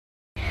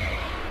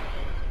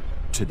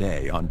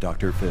today on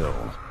Dr. Phil.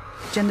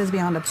 Jenda's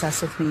beyond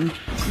obsessed with me.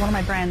 One of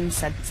my friends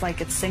said it's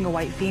like it's single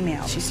white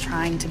female. She's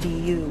trying to be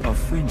you. A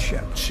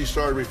friendship. She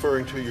started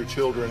referring to your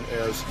children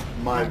as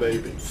my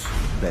babies.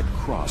 That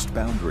crossed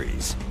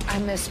boundaries. I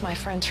miss my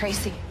friend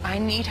Tracy. I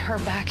need her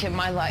back in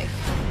my life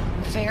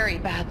very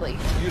badly.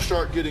 You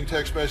start getting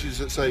text messages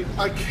that say,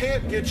 I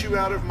can't get you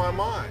out of my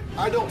mind.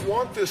 I don't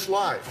want this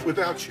life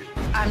without you.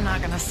 I'm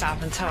not going to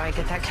stop until I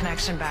get that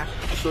connection back.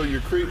 So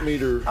your creep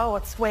meter... Oh,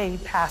 it's way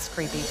past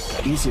creepy.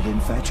 Is it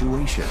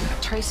infatuation?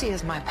 Tracy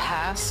is my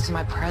past,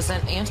 my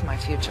present, and my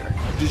future.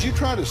 Did you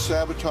try to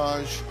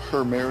sabotage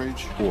her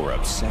marriage? Or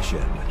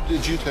obsession?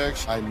 Did you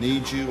text, I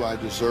need you, I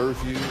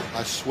deserve you,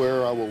 I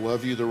swear I will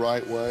love you the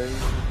right way?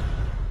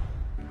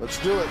 Let's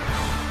do it.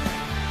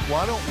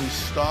 Why don't we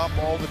stop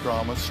all the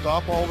drama,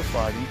 stop all the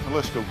fighting, and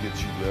let's go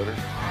get you better.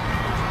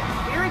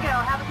 Here we go.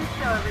 Have a good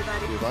show,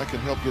 everybody. If I can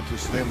help get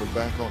this family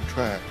back on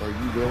track, are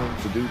you willing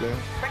to do that?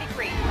 Pretty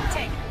free.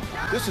 Take.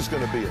 This is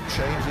going to be a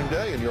changing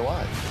day in your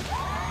life.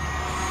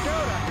 Go,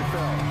 Dr.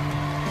 Phil.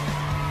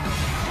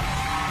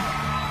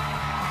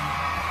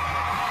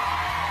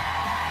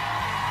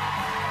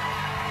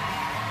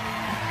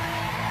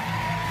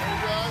 Hey,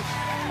 guys.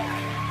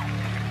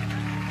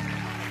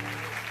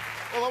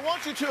 Well, I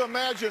want you to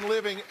imagine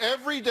living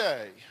every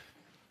day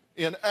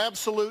in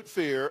absolute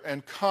fear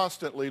and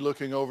constantly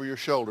looking over your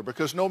shoulder,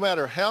 because no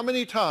matter how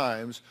many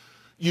times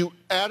you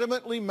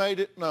adamantly made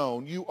it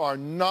known you are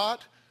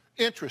not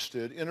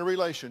interested in a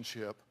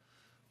relationship,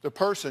 the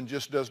person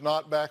just does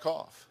not back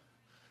off,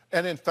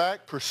 and in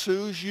fact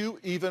pursues you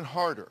even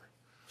harder.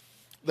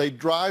 They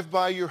drive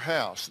by your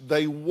house.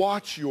 They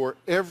watch your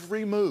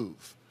every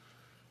move.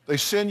 They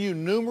send you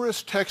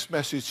numerous text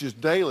messages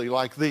daily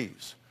like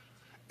these.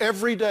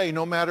 Every day,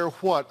 no matter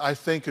what, I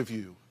think of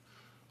you.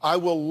 I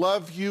will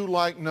love you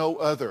like no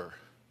other.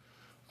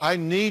 I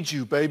need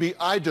you, baby.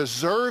 I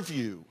deserve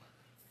you.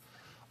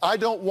 I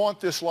don't want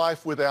this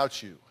life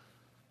without you.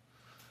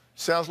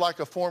 Sounds like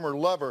a former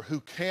lover who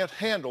can't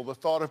handle the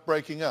thought of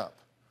breaking up.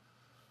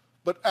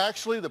 But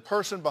actually, the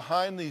person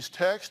behind these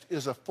texts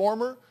is a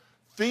former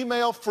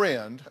female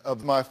friend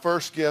of my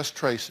first guest,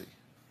 Tracy.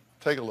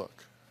 Take a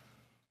look.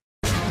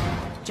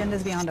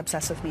 Jenda's beyond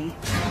obsessed with me.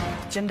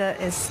 Jenda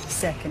is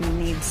sick and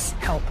needs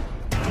help.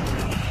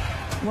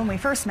 When we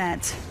first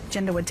met,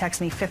 Jenda would text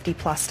me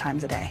 50+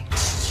 times a day.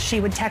 She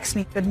would text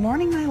me, good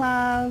morning, my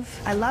love.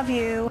 I love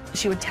you.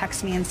 She would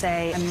text me and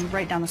say, I'm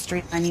right down the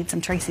street. I need some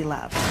Tracy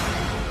love.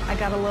 I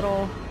got a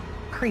little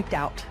creeped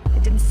out.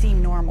 It didn't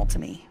seem normal to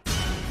me.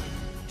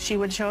 She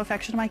would show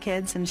affection to my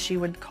kids, and she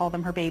would call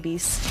them her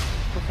babies,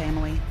 her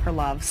family, her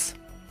loves,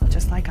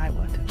 just like I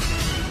would.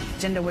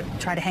 Jenda would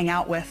try to hang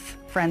out with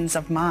friends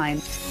of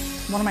mine.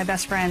 One of my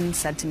best friends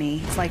said to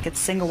me, it's like it's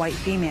single white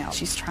female.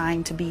 She's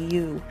trying to be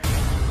you.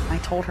 I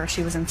told her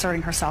she was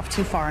inserting herself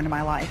too far into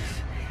my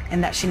life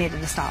and that she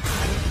needed to stop.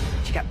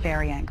 She got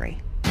very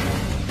angry.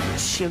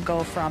 She would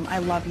go from, I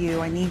love you,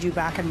 I need you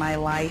back in my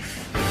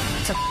life,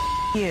 to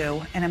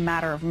you in a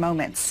matter of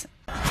moments.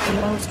 The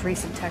most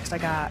recent text I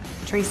got,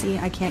 Tracy,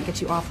 I can't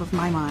get you off of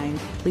my mind.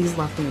 Please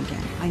love me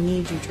again. I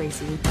need you,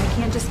 Tracy. I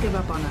can't just give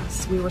up on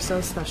us. We were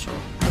so special.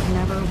 I've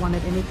never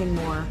wanted anything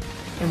more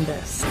than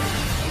this.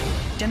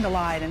 Jenda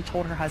lied and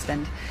told her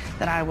husband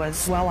that I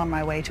was well on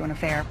my way to an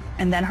affair.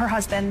 And then her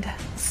husband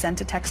sent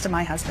a text to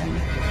my husband.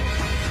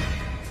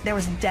 There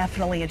was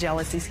definitely a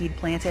jealousy seed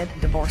planted.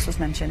 Divorce was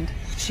mentioned.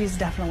 She's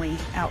definitely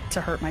out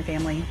to hurt my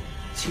family.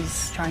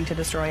 She's trying to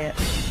destroy it.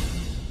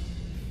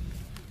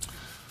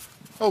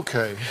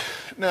 Okay,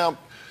 now,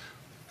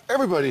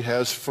 everybody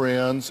has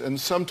friends, and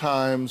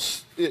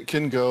sometimes it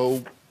can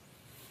go,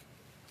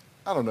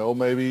 I don't know,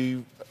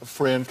 maybe a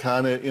friend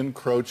kind of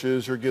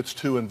encroaches or gets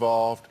too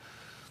involved.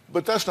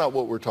 But that's not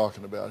what we're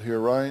talking about here,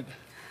 right?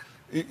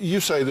 You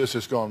say this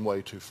has gone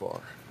way too far.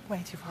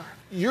 Way too far.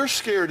 You're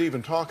scared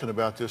even talking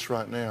about this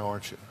right now,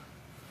 aren't you?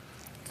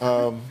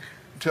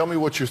 Tell me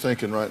what you're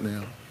thinking right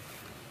now.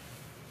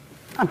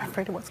 I'm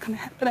afraid of what's going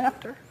to happen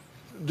after.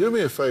 Do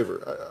me a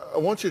favor. I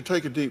want you to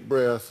take a deep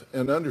breath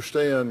and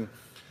understand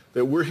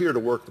that we're here to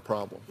work the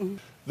problem. Mm-hmm.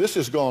 This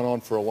has gone on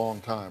for a long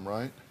time,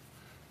 right?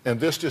 And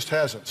this just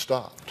hasn't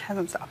stopped. It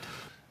hasn't stopped.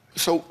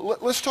 So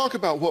let's talk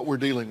about what we're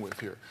dealing with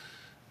here.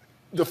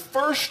 The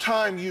first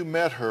time you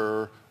met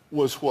her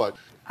was what?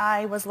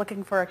 I was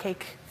looking for a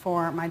cake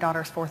for my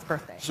daughter's 4th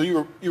birthday. So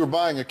you were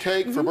buying a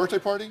cake for a birthday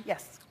party?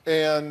 Yes.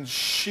 And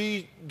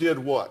she did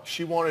what?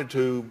 She wanted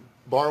to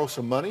borrow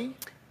some money?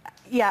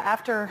 Yeah,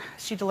 after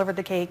she delivered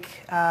the cake,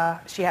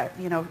 she had,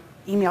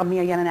 emailed me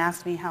again and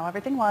asked me how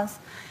everything was.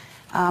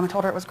 I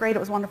told her it was great, it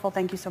was wonderful,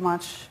 thank you so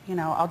much.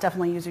 I'll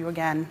definitely use you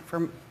again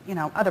for,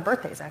 other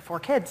birthdays. I have 4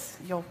 kids.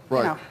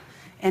 Right.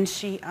 And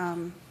she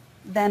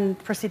then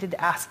proceeded to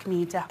ask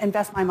me to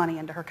invest my money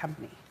into her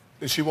company.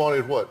 And she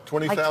wanted what,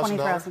 $20,000? Like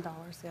 $20,000,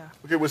 yeah.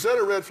 Okay, was that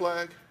a red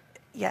flag?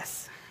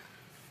 Yes.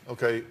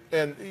 Okay,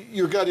 and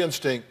your gut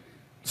instinct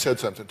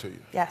said something to you?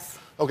 Yes.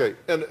 Okay,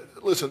 and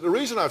listen, the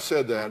reason I've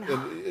said that,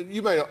 and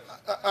you may,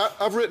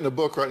 I've written a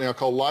book right now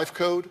called Life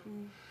Code,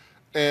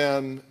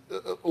 and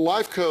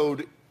Life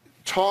Code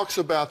talks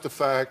about the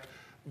fact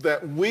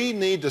that we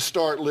need to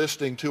start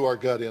listening to our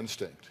gut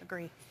instinct.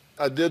 Agree.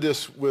 I did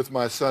this with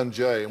my son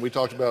Jay, and we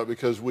talked about it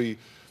because we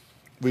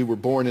were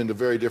born into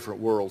very different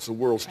worlds. The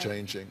world's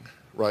changing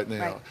right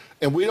now. Right.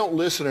 And we don't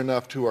listen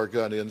enough to our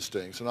gut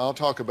instincts, and I'll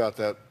talk about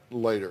that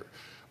later.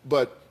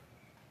 But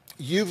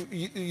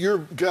your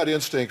gut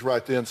instinct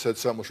right then said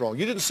something was wrong.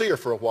 You didn't see her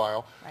for a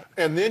while,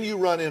 and then you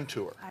run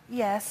into her.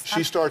 Yes.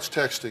 She starts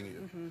texting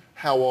you.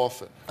 How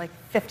often? Like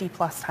 50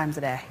 plus times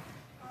a day.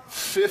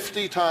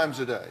 50 times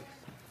a day.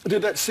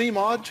 Did that seem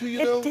odd to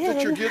you, though,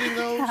 that you're getting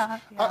those? Yeah.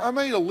 I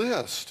made a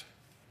list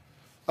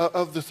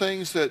of the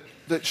things that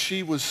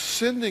she was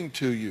sending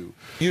to you.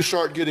 You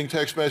start getting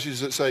text messages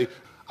that say,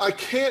 I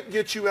can't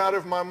get you out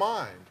of my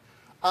mind.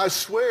 I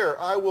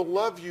swear I will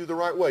love you the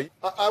right way.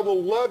 I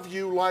will love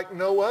you like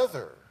no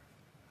other.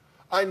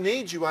 I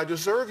need you. I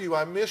deserve you.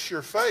 I miss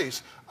your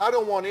face. I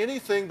don't want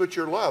anything but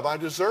your love. I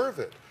deserve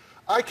it.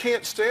 I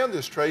can't stand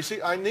this,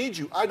 Tracy. I need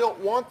you. I don't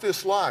want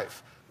this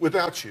life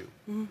without you.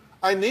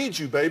 I need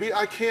you, baby.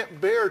 I can't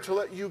bear to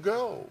let you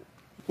go.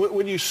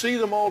 When you see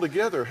them all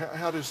together,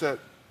 how does that,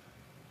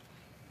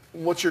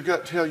 what's your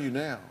gut tell you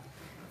now?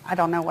 I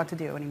don't know what to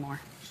do anymore.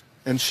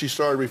 And she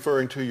started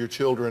referring to your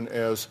children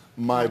as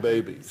my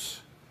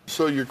babies.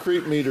 So your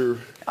creep meter...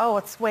 Oh,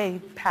 it's way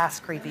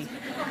past creepy.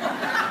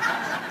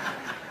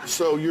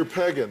 So you're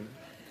pegging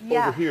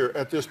over here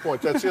at this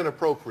point. That's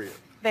inappropriate.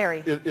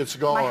 Very. It's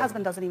gone. My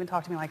husband doesn't even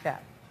talk to me like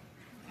that.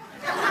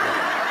 Okay.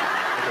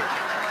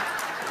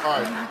 All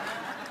right.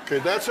 Okay,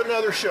 that's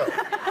another show.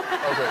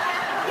 Okay.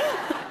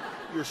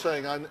 You're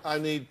saying I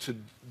need to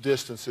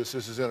distance this.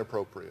 This is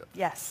inappropriate.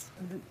 Yes.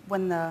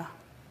 When the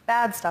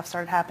bad stuff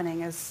started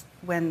happening is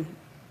when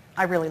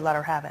I really let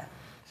her have it.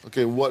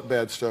 Okay, what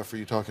bad stuff are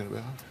you talking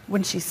about?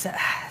 When she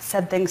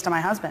said things to my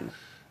husband.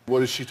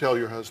 What did she tell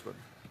your husband?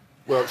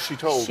 Well, she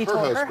told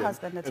her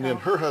husband, to and then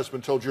her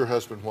husband told your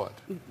husband what?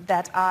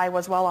 That I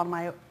was well on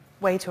my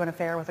way to an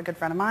affair with a good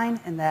friend of mine,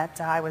 and that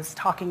I was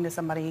talking to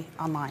somebody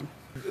online.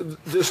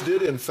 This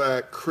did, in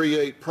fact,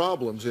 create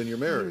problems in your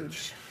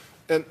marriage.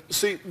 And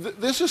see,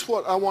 this is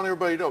what I want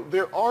everybody to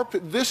know.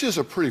 This is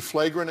a pretty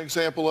flagrant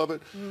example of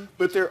it,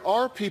 but there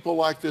are people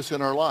like this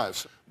in our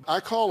lives. I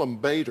call them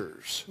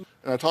baiters,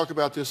 and I talk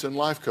about this in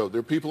Life Code. There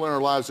are people in our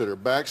lives that are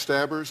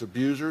backstabbers,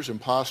 abusers,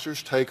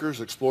 imposters,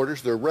 takers,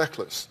 exploiters. They're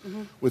reckless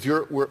with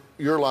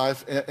your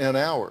life and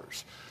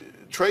ours.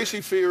 Tracy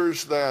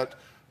fears that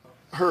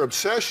her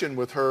obsession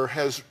with her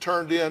has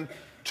turned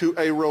into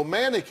a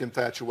romantic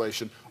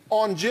infatuation.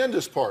 On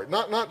Jenda's part,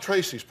 not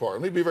Tracy's part.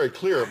 Let me be very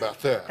clear about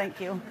that. Thank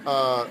you.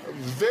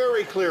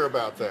 Very clear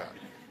about that.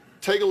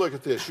 Take a look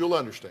at this. You'll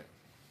understand.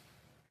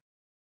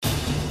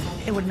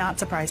 It would not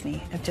surprise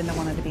me if Jenda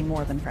wanted to be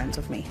more than friends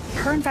with me.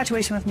 Her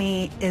infatuation with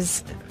me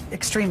is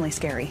extremely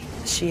scary.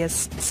 She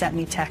has sent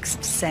me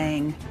texts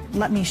saying,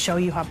 let me show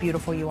you how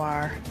beautiful you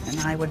are. And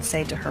I would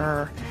say to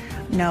her,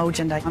 no,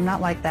 Jenda, I'm not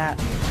like that.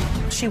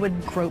 She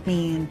would grope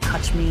me and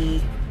touch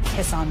me,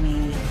 kiss on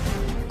me,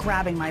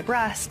 grabbing my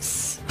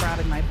breasts,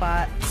 grabbing my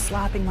butt,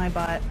 slapping my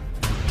butt,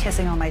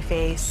 kissing on my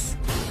face.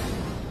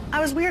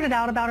 I was weirded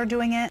out about her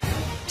doing it.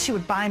 She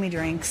would buy me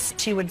drinks.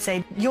 She would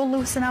say, you'll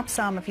loosen up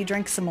some if you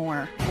drink some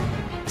more.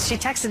 She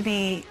texted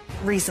me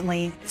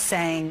recently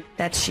saying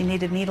that she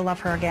needed me to love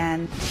her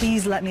again.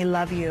 Please let me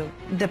love you.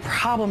 The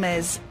problem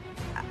is,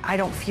 I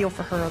don't feel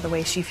for her the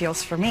way she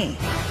feels for me.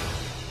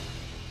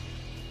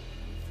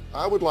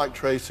 I would like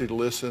Tracy to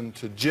listen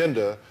to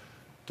Jenda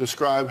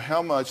describe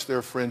how much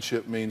their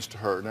friendship means to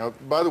her. Now,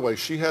 by the way,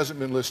 she hasn't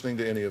been listening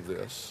to any of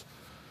this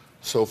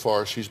so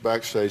far. She's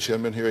backstage. She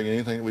hasn't been hearing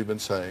anything that we've been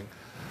saying.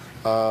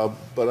 But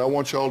I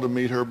want y'all to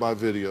meet her by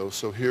video.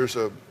 So here's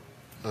a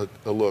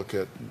look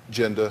at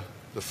Jenda,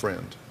 the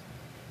friend.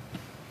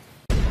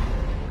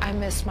 I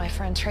miss my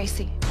friend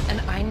Tracy,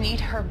 and I need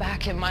her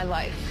back in my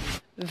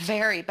life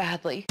very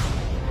badly.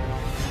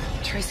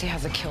 Tracy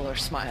has a killer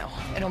smile.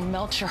 It'll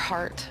melt your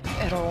heart.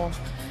 It'll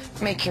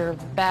make your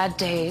bad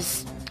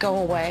days go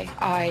away.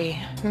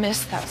 I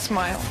miss that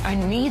smile. I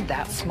need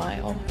that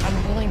smile.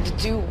 I'm willing to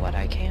do what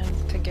I can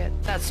to get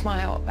that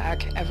smile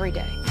back every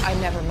day. I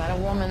never met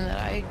a woman that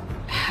I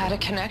had a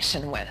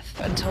connection with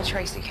until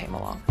Tracy came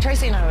along.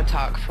 Tracy and I would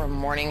talk from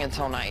morning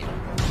until night.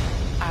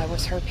 I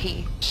was her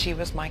pea. She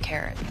was my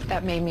carrot.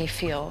 That made me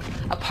feel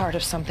a part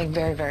of something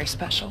very, very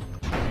special.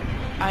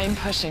 I'm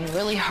pushing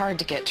really hard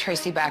to get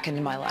Tracy back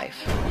into my life.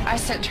 I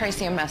sent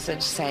Tracy a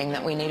message saying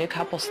that we need a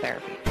couples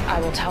therapy.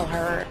 I will tell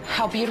her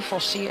how beautiful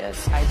she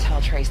is. I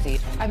tell Tracy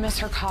I miss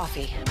her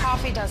coffee.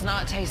 Coffee does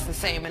not taste the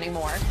same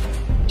anymore.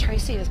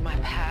 Tracy is my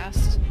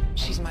past,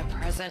 she's my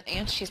present,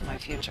 and she's my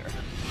future.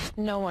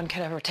 No one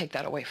could ever take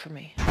that away from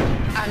me.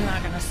 I'm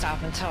not gonna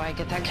stop until I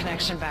get that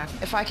connection back.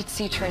 If I could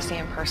see Tracy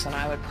in person,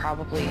 I would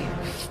probably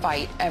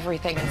fight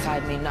everything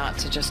inside me not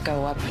to just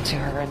go up to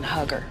her and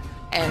hug her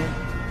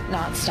and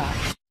not stop.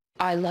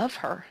 I love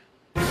her.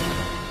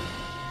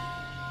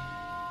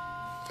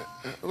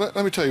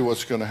 Let me tell you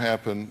what's going to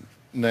happen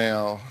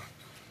now.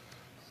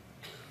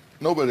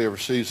 Nobody ever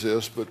sees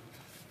this, but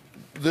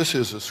this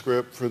is a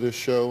script for this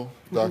show,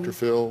 Dr.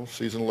 Phil,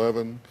 season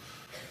 11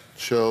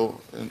 show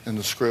in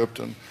the script.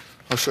 And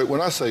I'll show you,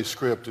 when I say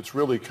script, it's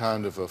really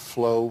kind of a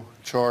flow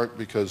chart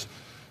because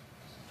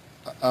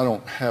I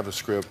don't have a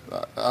script.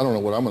 I don't know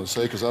what I'm going to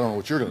say because I don't know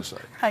what you're going to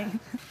say. Hi.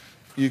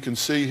 You can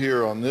see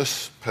here on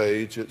this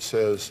page it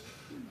says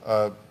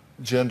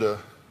Jenda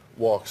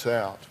walks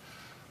out.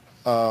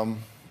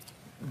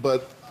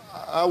 But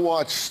I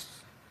watched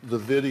the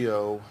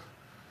video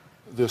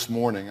this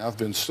morning. I've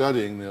been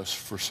studying this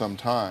for some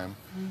time.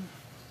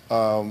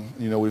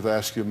 You know, we've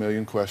asked you a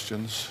million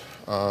questions.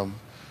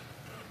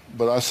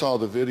 But I saw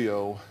the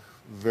video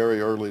very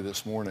early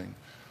this morning.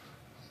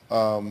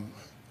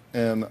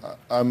 And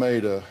I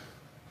made a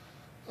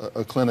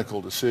clinical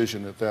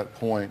decision at that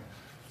point.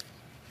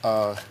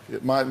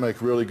 It might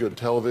make really good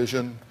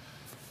television,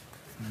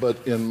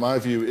 but in my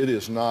view, it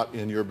is not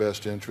in your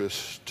best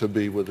interest to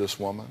be with this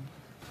woman.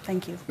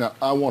 Thank you. Now,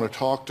 I want to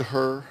talk to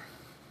her.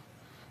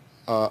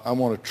 I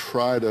want to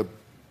try to,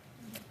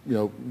 you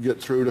know, get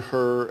through to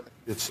her.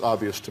 It's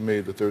obvious to me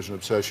that there's an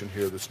obsession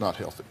here that's not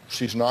healthy.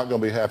 She's not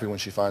going to be happy when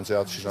she finds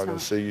out she's not going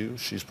to see you.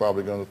 She's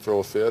probably going to throw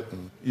a fit.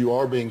 And you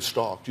are being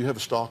stalked. You have a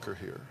stalker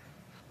here.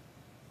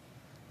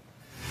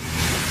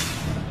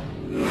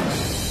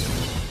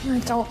 I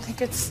don't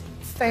think it's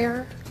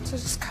fair to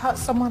just cut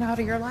someone out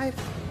of your life.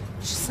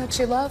 She said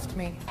she loved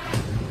me. I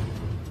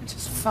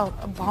just felt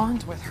a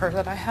bond with her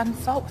that I hadn't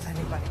felt with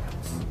anybody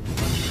else.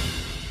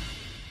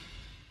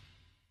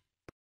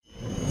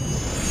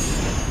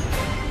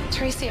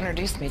 Tracy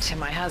introduced me to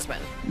my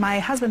husband. My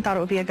husband thought it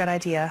would be a good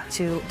idea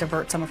to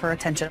divert some of her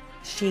attention.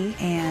 She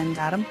and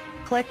Adam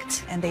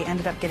clicked, and they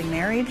ended up getting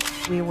married.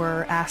 We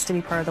were asked to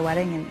be part of the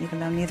wedding, and even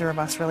though neither of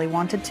us really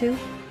wanted to,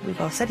 we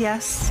both said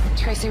yes.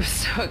 Tracy was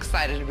so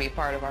excited to be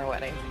part of our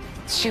wedding.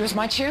 She was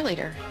my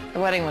cheerleader. The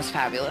wedding was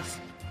fabulous.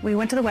 We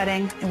went to the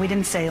wedding, and we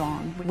didn't stay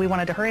long. We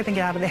wanted to hurry up and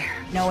get out of there.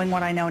 Knowing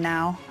what I know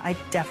now, I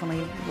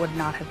definitely would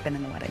not have been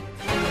in the wedding.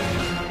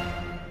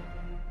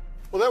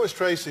 Well, that was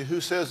Tracy, who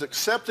says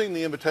accepting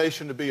the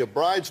invitation to be a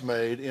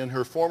bridesmaid in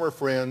her former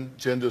friend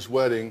Jenda's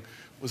wedding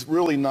was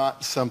really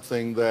not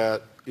something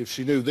that, if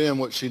she knew then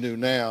what she knew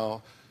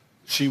now,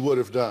 she would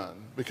have done,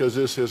 because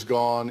this has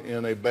gone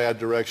in a bad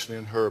direction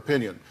in her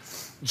opinion.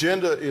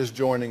 Jenda is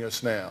joining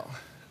us now.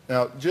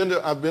 Now,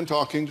 Jenda, I've been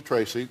talking to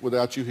Tracy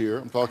without you here.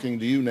 I'm talking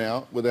to you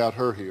now without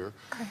her here.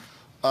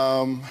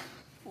 Okay.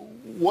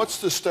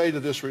 What's the state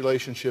of this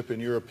relationship,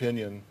 in your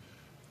opinion,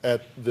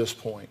 at this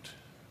point?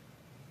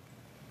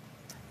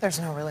 There's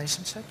no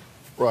relationship.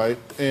 Right,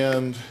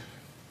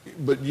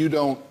 but you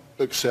don't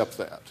accept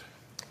that.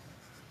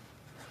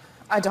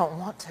 I don't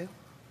want to.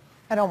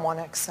 I don't want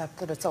to accept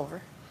that it's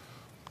over.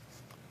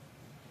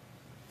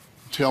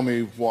 Tell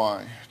me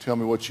why. Tell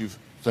me what you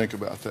think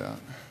about that.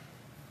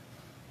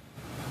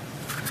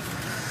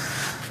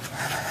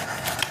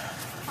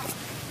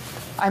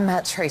 I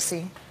met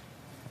Tracy,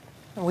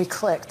 and we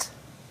clicked.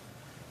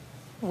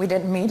 We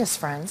didn't meet as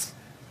friends,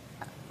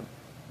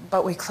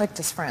 but we clicked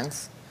as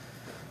friends.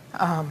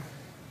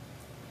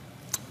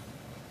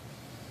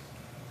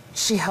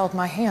 She held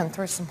my hand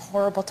through some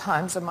horrible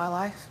times in my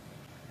life.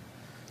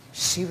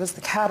 She was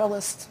the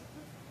catalyst,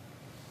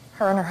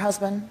 her and her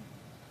husband,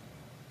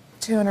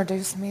 to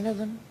introduce me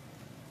to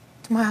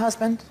my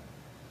husband.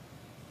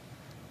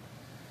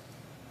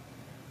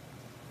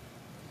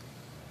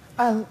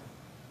 I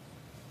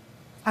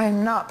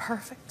am not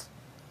perfect.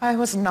 I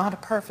was not a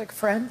perfect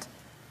friend.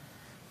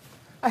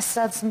 I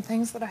said some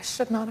things that I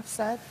should not have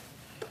said.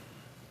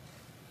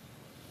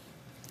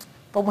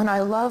 But when I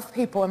love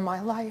people in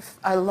my life,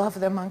 I love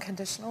them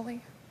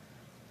unconditionally.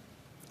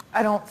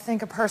 I don't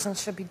think a person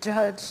should be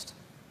judged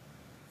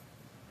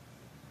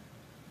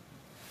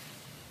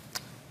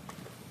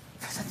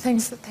for the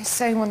things that they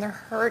say when they're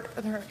hurt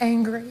or they're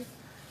angry.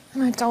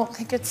 And I don't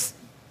think it's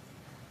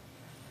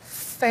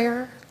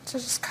fair to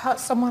just cut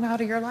someone out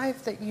of your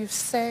life that you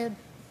said,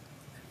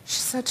 she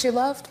said she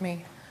loved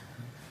me.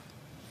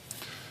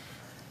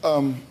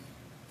 Do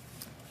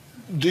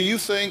you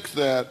think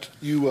that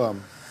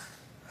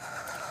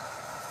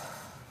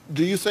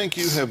do you think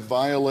you have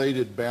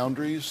violated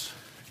boundaries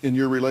in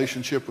your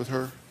relationship with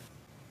her?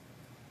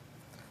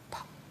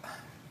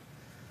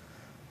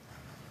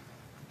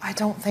 I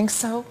don't think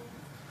so.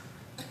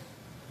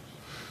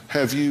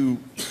 Have you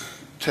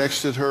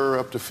texted her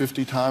up to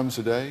 50 times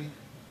a day?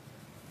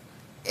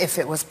 If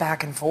it was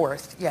back and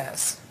forth,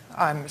 yes,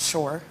 I'm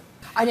sure.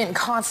 I didn't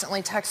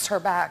constantly text her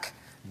back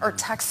or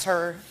text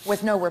her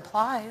with no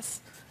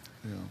replies.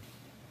 Yeah.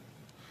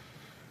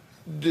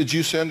 Did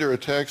you send her a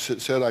text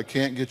that said, I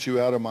can't get you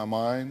out of my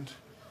mind?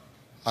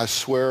 I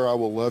swear I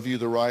will love you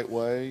the right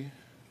way.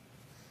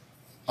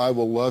 I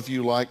will love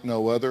you like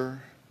no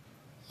other.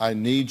 I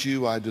need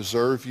you. I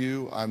deserve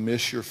you. I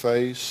miss your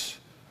face.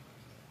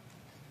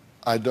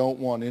 I don't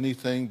want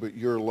anything but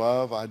your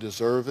love. I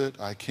deserve it.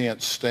 I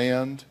can't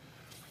stand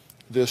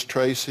this,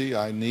 Tracy.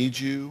 I need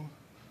you.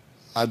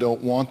 I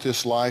don't want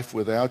this life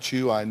without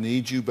you. I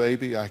need you,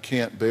 baby. I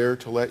can't bear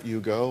to let you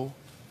go.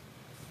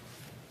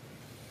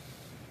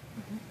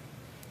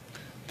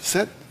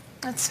 Does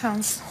that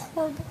sounds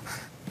horrible.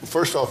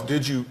 First off,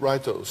 did you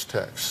write those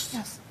texts?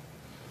 Yes.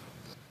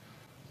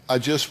 I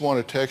just want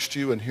to text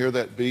you and hear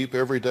that beep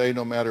every day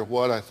no matter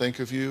what I think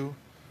of you.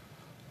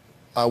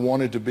 I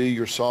wanted to be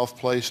your soft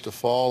place to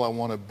fall. I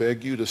want to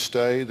beg you to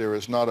stay. There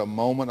is not a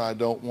moment I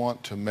don't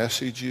want to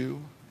message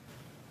you.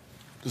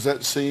 Does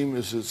that seem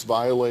as it's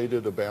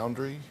violated a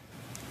boundary?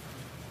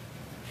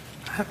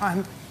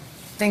 I'm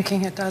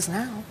thinking it does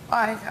now.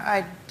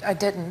 I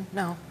didn't,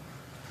 no.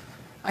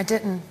 I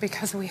didn't,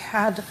 because we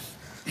had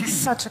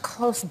such a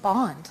close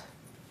bond.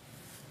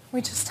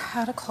 We just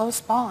had a close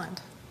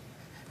bond.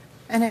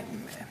 And it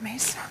may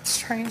sound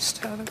strange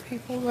to other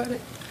people, but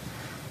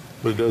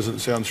it doesn't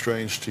sound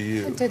strange to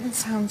you. It didn't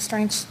sound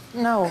strange.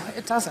 No,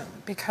 it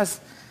doesn't, because...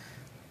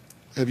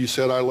 Have you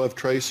said I love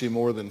Tracy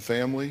more than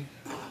family?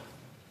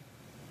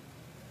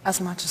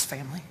 As much as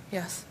family,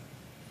 yes.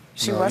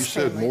 She No, was you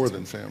said family more too.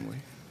 than family.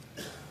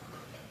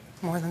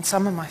 More than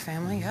some of my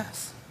family,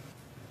 yes.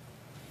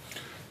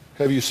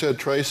 Have you said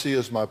Tracy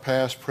is my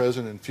past,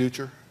 present, and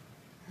future?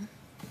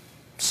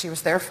 She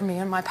was there for me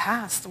in my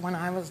past when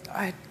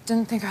I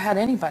didn't think I had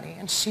anybody,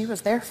 and she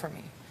was there for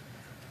me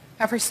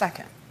every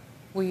second.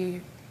 I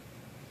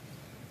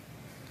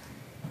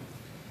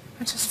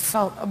just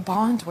felt a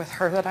bond with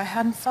her that I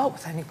hadn't felt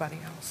with anybody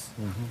else.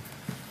 Mm-hmm.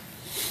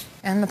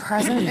 And the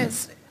present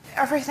is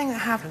everything that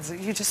happens.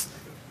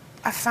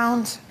 I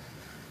found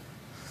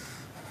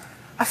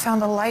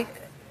a light.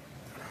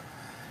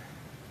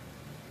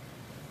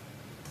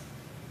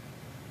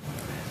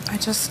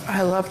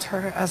 I loved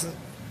her as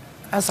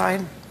I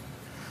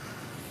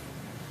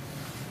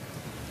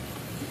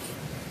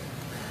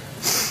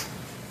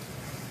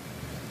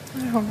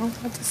don't know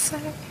what to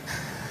say.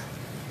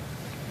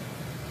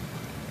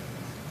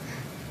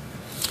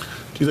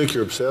 Do you think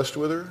you're obsessed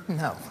with her?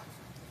 No,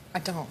 I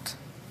don't.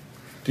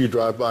 Do you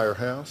drive by her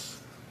house?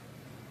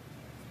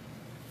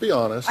 Be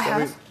honest. I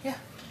have, mean, yeah.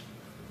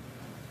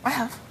 I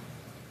have.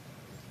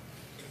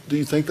 Do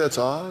you think that's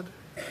odd?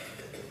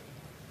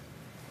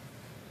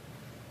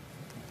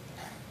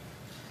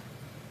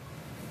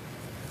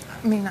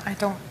 I mean, I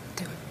don't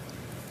do it.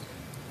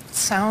 It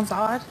sounds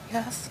odd,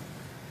 yes.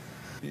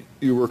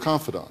 You were a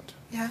confidant.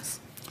 Yes.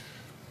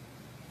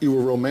 You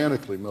were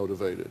romantically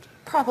motivated.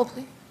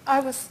 Probably.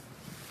 I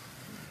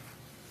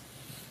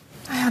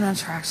had an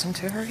attraction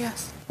to her,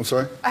 yes. I'm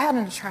sorry? I had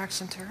an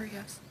attraction to her,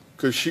 yes.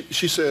 Because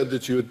she said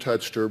that you had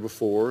touched her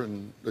before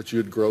and that you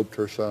had groped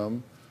her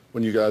some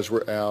when you guys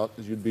were out,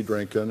 that you'd be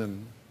drinking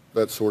and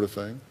that sort of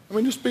thing. I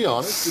mean, just be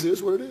honest. It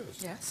is what it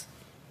is. Yes.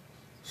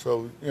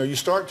 So, you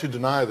start to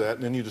deny that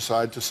and then you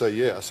decide to say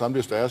yes. I'm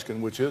just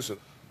asking, which is it?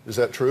 Is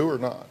that true or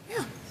not? Yeah.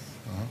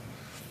 Uh-huh.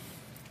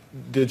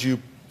 Did you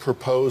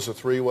propose a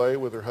three-way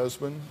with her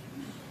husband?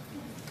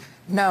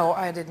 No,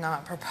 I did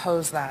not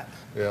propose that.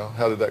 Yeah.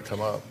 How did that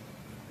come up?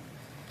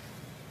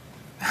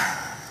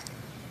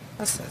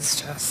 This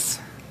is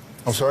just...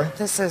 I'm sorry? I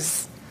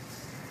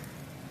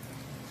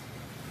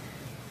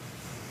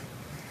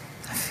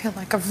feel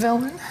like a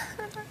villain.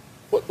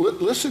 Well,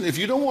 listen, if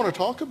you don't want to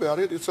talk about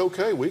it, it's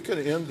okay. We can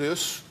end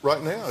this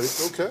right now.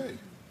 It's okay.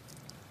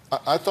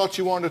 I thought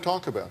you wanted to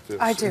talk about this.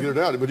 I do. Get it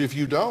out. But if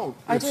you don't,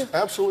 it's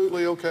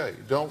absolutely okay.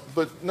 Don't.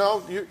 But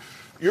no,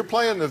 you're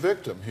playing the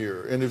victim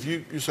here. And if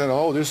you're saying,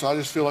 oh, I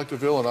just feel like the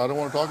villain. I don't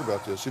want to talk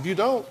about this. If you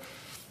don't,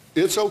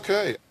 it's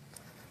okay.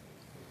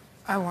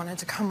 I wanted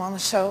to come on the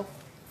show.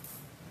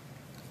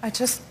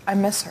 I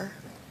miss her.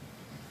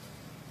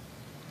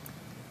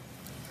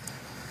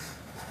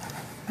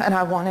 And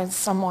I wanted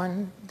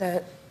someone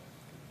that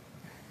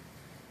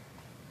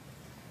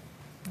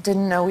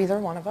didn't know either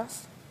one of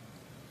us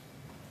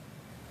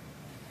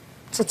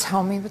to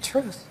tell me the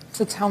truth,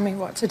 to tell me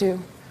what to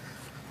do.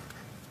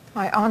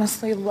 I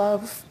honestly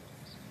love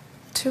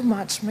too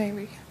much,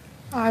 maybe.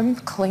 I'm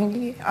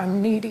clingy,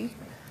 I'm needy.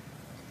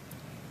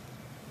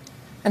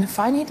 And if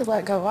I need to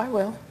let go, I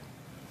will.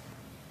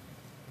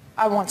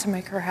 I want to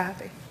make her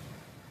happy.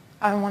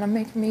 I want to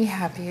make me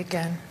happy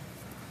again.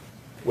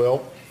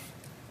 Well,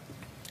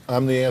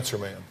 I'm the answer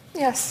man.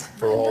 Yes.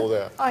 For all of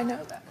that. I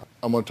know that.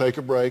 I'm going to take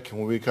a break, and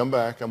when we come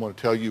back, I'm going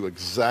to tell you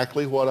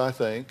exactly what I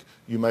think.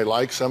 You may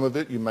like some of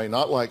it, you may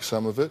not like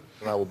some of it,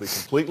 and I will be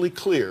completely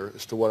clear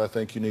as to what I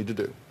think you need to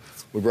do.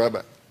 We'll be right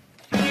back.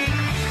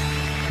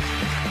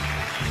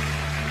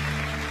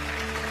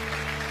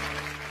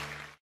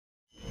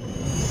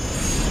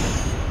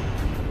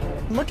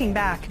 Looking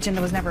back,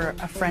 Jinda was never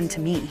a friend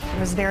to me. It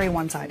was very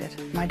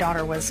one-sided. My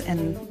daughter was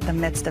in the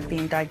midst of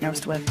being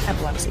diagnosed with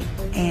epilepsy.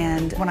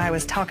 And when I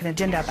was talking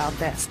to Jinda about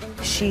this,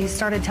 she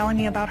started telling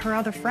me about her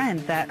other friend,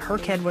 that her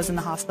kid was in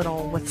the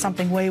hospital with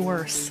something way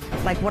worse.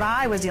 Like what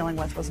I was dealing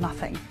with was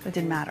nothing. It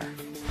didn't matter.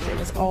 It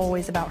was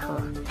always about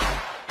her.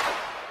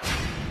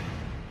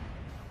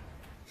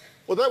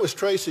 Well, that was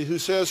Tracy, who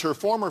says her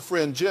former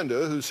friend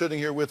Jinda, who's sitting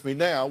here with me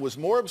now, was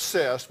more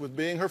obsessed with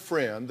being her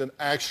friend than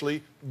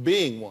actually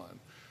being one.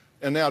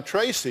 And now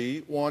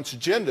Tracy wants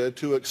Jinda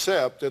to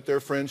accept that their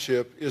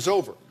friendship is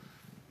over.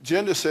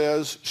 Jinda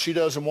says she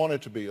doesn't want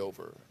it to be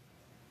over.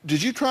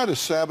 Did you try to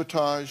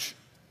sabotage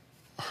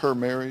her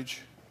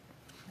marriage?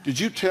 Did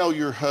you tell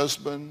your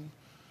husband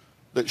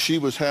that she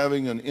was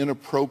having an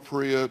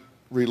inappropriate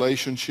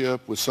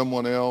relationship with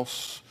someone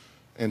else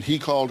and he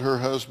called her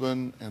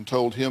husband and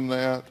told him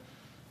that,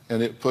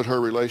 and it put her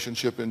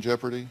relationship in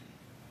jeopardy?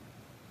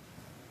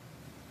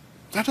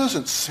 That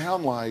doesn't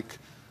sound like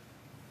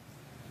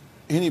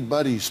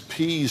anybody's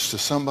peas to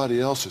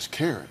somebody else's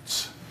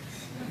carrots.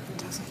 It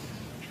doesn't.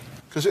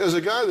 Because as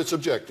a guy that's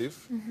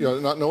objective, you know,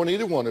 not knowing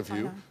either one of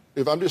you,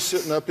 if I'm just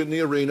sitting up in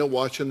the arena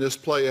watching this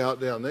play out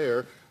down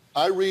there,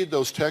 I read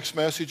those text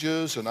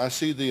messages and I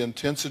see the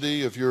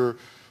intensity of your,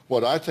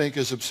 what I think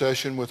is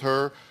obsession with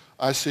her.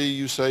 I see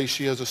you say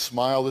she has a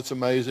smile that's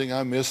amazing.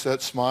 I miss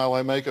that smile.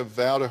 I make a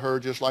vow to her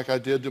just like I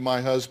did to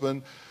my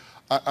husband.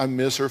 I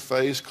miss her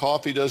face.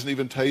 Coffee doesn't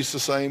even taste the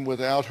same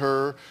without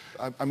her.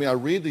 I mean, I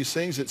read these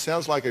things. It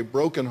sounds like a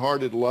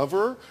broken-hearted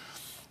lover.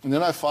 And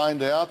then I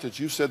find out that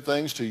you said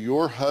things to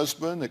your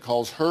husband that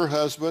calls her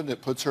husband,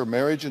 that puts her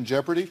marriage in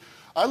jeopardy.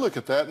 I look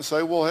at that and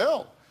say, well,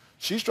 hell,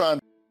 she's trying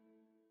to...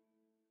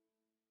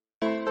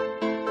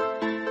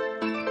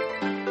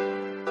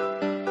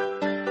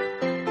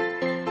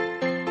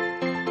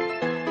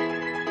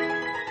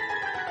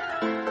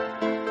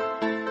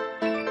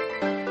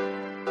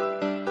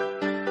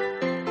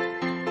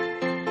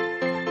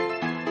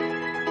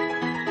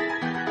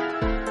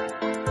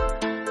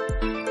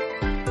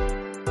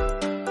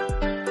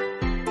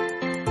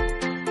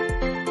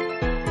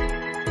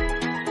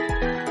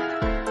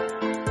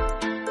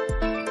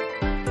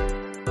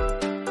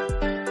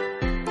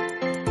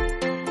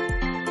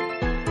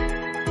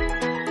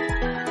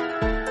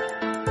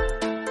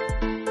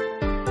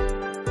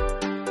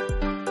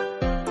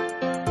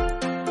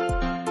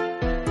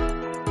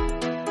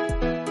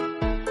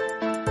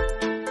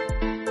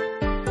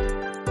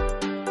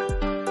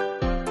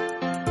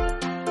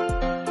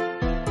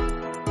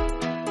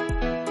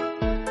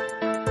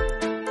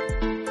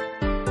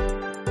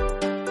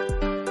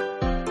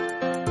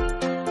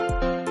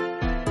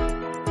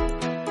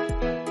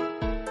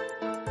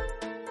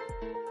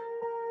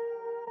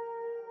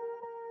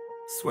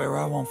 Swear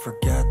I won't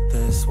forget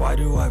this, why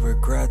do I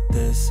regret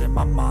this? In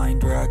my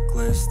mind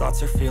reckless,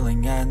 thoughts are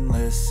feeling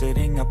endless.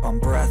 Sitting up I'm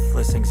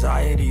breathless,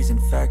 anxiety's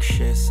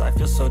infectious. I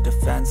feel so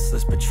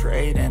defenseless,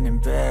 betrayed and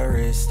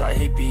embarrassed. I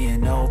hate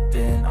being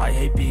open, I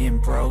hate being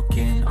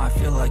broken. I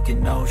feel like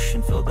an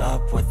ocean filled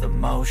up with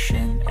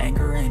emotion.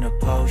 Anger ain't a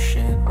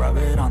potion, rub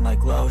it on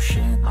like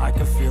lotion. I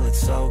can feel it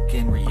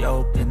soaking,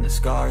 reopen, the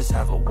scars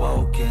have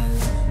awoken.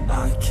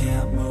 I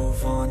can't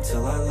move on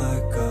till I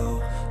let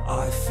go.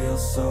 I feel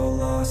so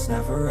lost,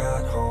 never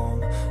at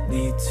home.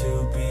 Need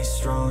to be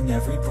strong,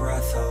 every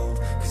breath hold.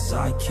 Cause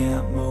I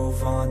can't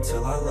move on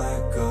till I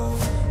let go.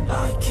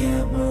 I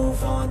can't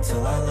move on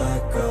till I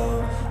let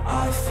go.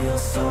 I feel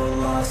so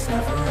lost,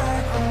 never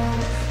at home.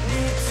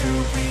 Need to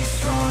be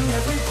strong,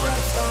 every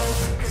breath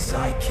hold. Cause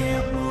I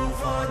can't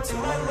move on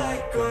till I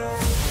let go.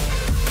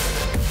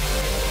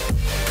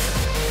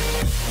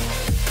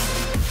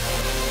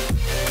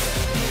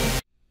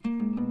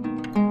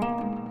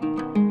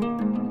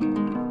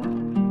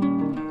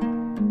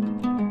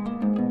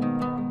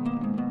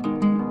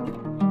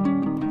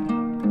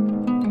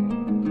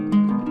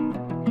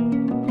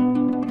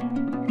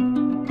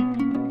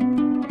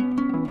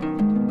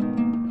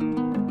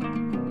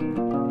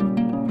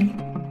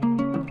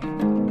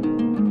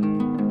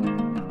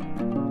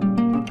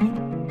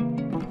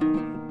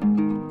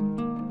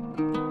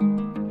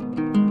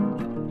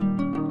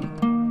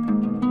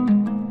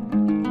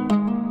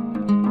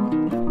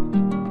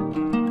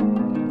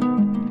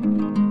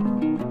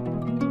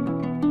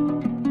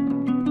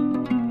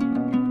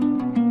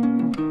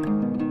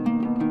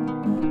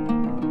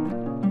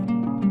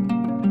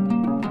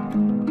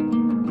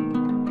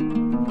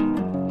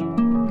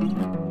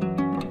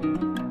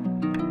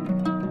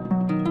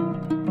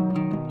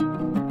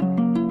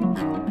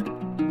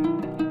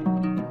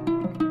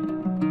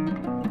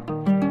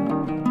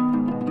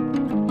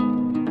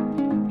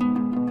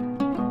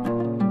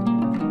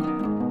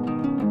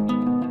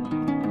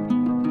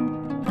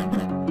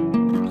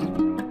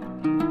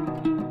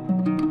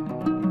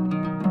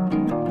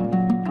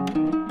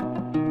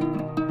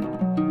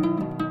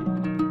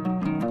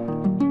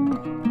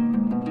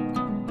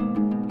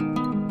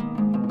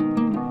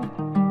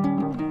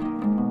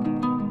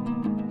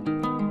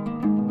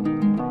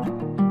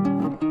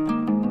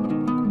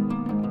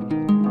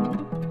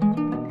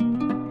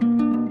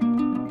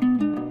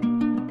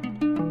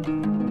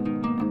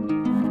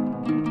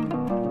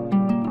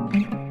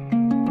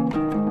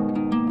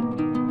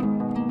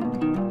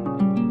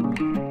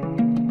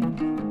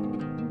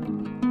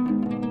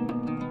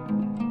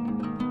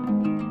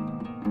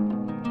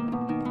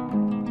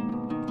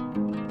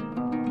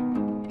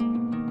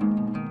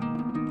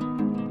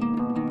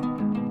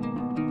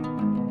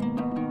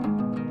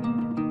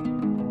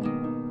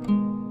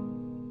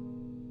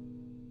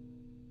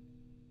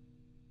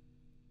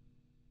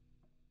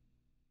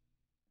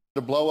 To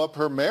blow up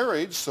her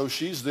marriage, so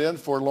she's then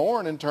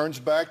forlorn and turns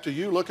back to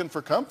you looking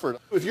for comfort.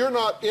 If you're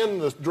not in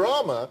the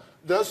drama,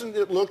 doesn't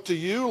it look to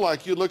you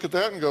like you look at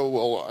that and go,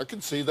 well, I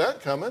can see that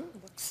coming?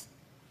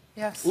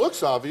 Yes.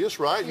 Looks obvious,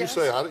 right? Yes.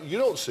 You say, you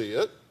don't see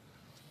it,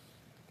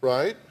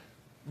 right?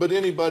 But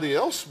anybody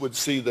else would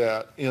see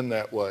that in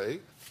that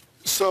way.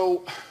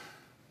 So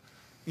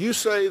you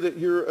say that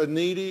you're a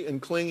needy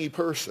and clingy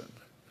person.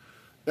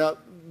 Now,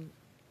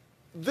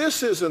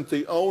 this isn't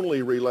the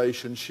only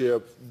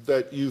relationship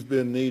that you've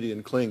been needy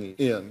and clingy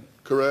in,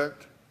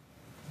 correct?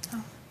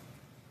 No.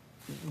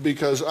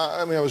 Because,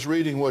 I mean, I was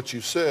reading what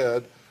you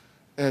said,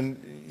 and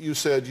you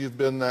said you've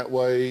been that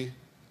way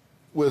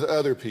with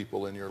other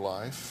people in your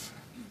life.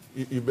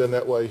 You've been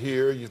that way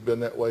here, you've been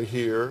that way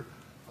here,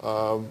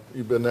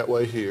 you've been that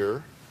way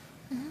here,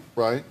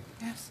 right?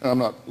 Yes. And I'm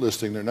not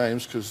listing their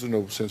names because there's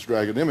no sense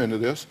dragging them into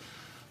this,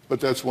 but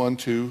that's 1,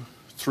 2,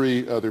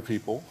 3 other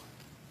people.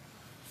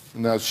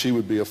 Now, she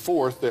would be a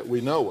 4th that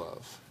we know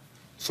of.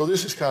 So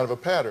this is kind of a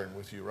pattern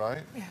with you,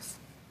 right? Yes.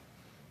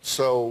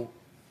 So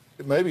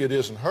maybe it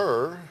isn't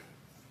her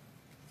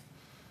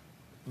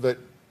that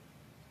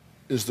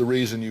is the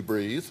reason you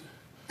breathe.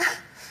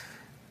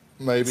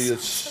 Maybe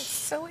it's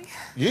so silly.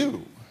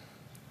 You.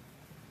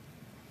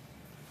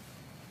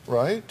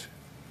 Right?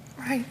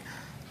 Right.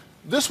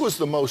 This was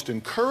the most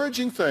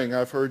encouraging thing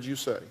I've heard you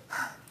say.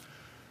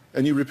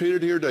 And you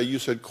repeated here today. You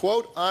said,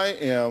 quote,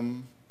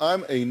 I'm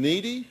a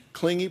needy,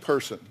 clingy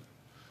person.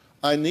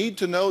 I need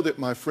to know that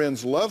my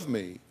friends love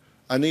me.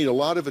 I need a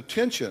lot of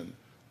attention.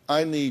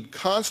 I need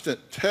constant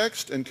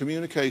text and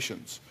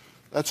communications.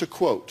 That's a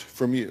quote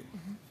from you.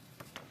 Mm-hmm.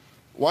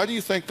 Why do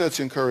you think that's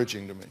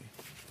encouraging to me?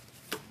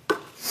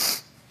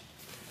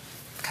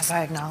 Because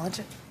I acknowledge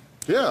it.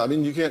 Yeah, I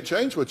mean, you can't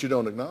change what you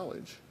don't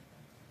acknowledge.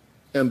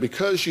 And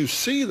because you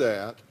see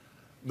that,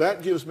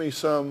 that gives me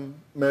some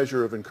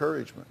measure of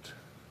encouragement.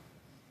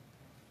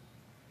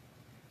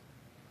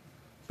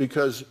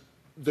 Because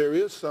there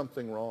is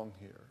something wrong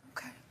here.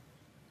 Okay.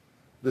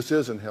 This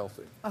isn't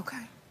healthy.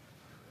 Okay.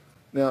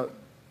 Now,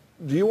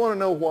 do you want to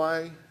know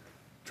why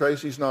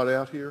Tracy's not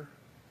out here?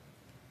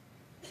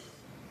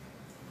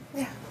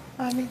 Yeah,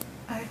 I mean,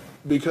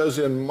 Because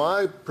in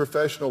my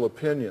professional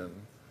opinion,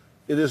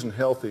 it isn't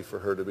healthy for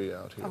her to be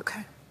out here.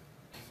 Okay.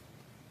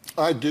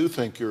 I do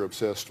think you're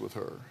obsessed with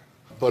her,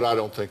 but I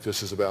don't think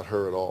this is about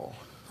her at all.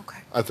 Okay.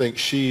 I think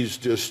she's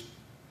just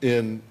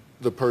in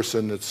the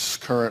person that's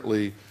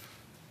currently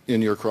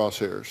in your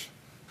crosshairs.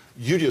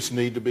 You just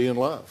need to be in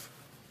love.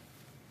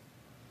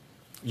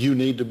 You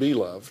need to be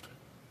loved.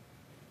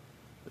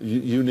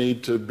 You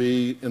need to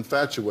be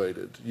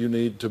infatuated. You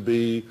need to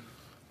be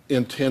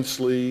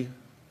intensely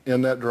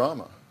in that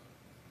drama.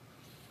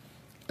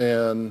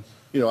 And,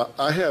 you know,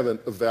 I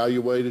haven't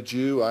evaluated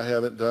you. I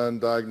haven't done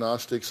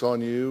diagnostics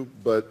on you.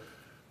 But,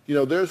 you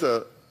know,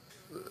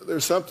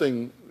 there's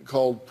something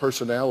called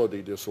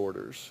personality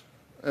disorders.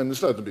 And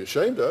it's nothing to be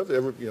ashamed of.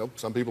 You know,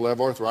 some people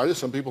have arthritis.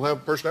 Some people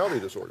have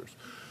personality disorders.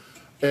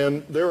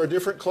 And there are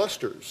different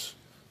clusters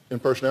in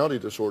personality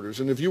disorders.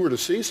 And if you were to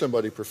see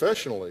somebody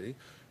professionally,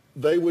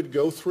 they would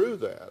go through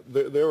that.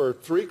 There are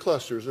 3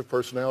 clusters of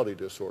personality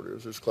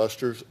disorders. There's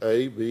clusters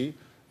A, B,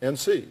 and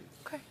C.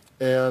 Okay.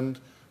 And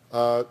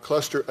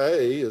cluster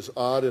A is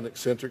odd and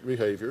eccentric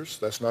behaviors.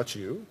 That's not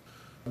you.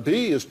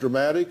 B is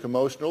dramatic,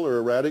 emotional, or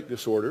erratic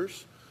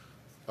disorders.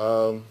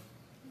 You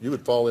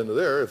would fall into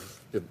there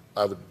if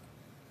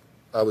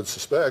I would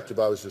suspect if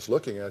I was just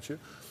looking at you.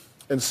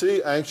 And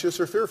C, anxious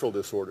or fearful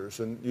disorders,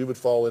 and you would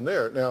fall in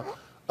there. Now,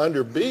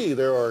 under B,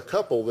 there are a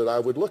couple that I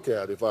would look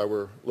at if I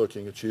were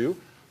looking at you.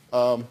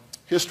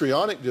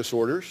 Histrionic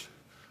disorders,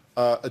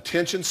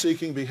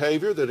 attention-seeking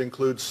behavior that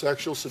includes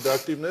sexual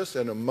seductiveness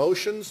and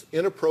emotions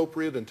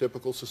inappropriate in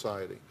typical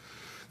society.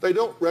 They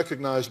don't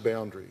recognize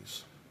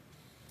boundaries.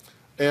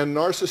 And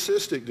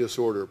narcissistic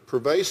disorder,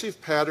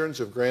 pervasive patterns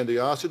of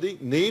grandiosity,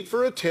 need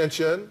for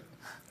attention,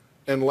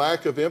 and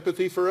lack of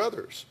empathy for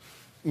others.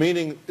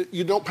 Meaning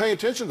you don't pay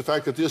attention to the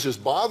fact that this is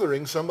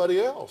bothering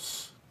somebody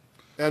else.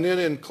 And then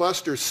in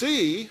cluster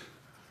C,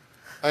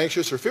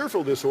 anxious or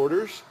fearful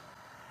disorders,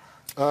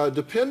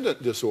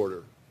 dependent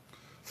disorder.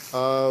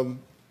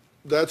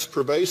 That's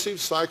pervasive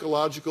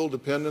psychological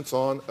dependence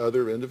on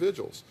other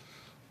individuals.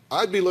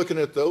 I'd be looking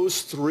at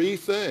those 3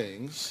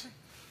 things,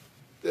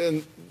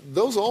 and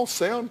those all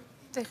sound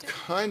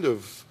kind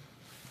of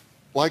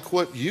like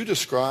what you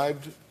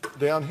described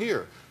down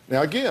here.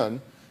 Now again,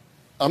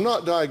 I'm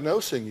not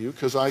diagnosing you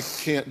because I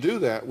can't do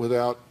that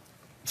without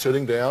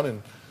sitting down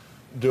and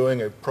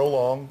doing a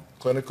prolonged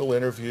clinical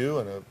interview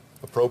and an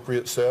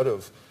appropriate set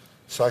of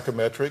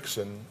psychometrics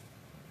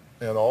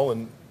and all,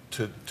 and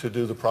to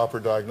do the proper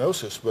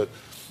diagnosis. But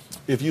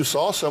if you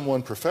saw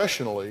someone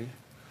professionally,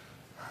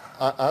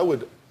 I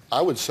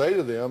would say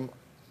to them,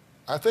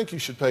 I think you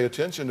should pay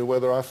attention to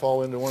whether I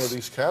fall into one of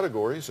these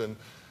categories and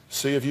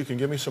see if you can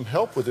give me some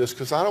help with this,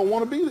 because I don't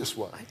want to be this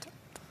way.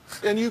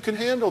 And you can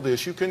handle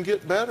this. You can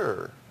get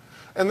better.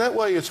 And that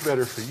way it's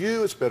better for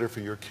you, it's better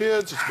for your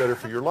kids, it's better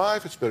for your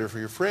life, it's better for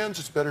your friends,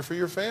 it's better for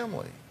your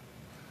family.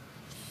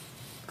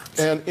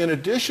 And in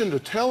addition to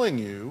telling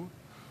you,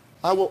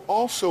 I will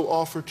also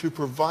offer to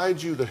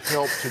provide you the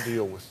help to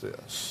deal with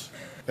this.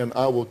 And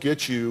I will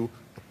get you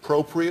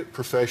appropriate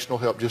professional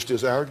help, just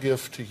as our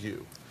gift to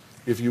you,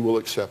 if you will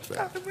accept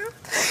that.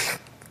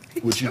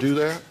 Would you do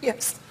that?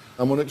 Yes.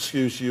 I'm going to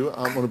excuse you.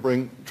 I'm going to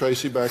bring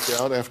Tracy back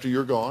out after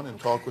you're gone and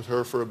talk with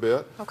her for a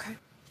bit. Okay.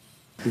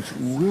 It's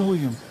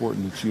really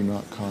important that you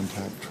not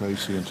contact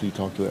Tracy until you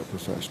talk to that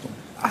professional.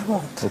 I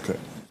won't. Okay.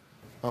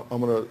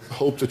 I'm going to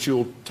hope that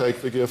you'll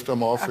take the gift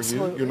I'm offering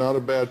Absolutely. you. You're not a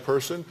bad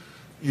person.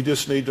 You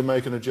just need to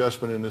make an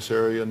adjustment in this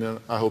area, and then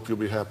I hope you'll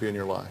be happy in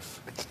your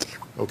life.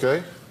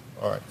 Okay?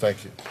 All right.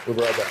 Thank you. We'll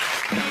be right back.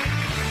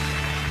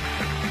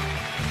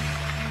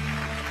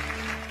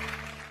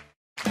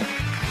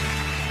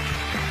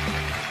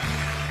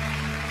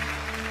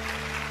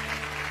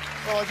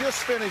 Well, I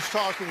just finished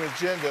talking with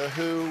Jenda,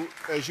 who,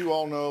 as you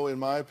all know, in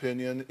my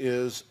opinion,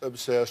 is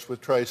obsessed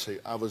with Tracy.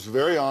 I was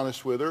very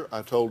honest with her.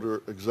 I told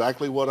her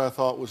exactly what I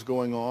thought was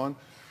going on.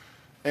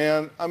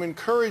 And I'm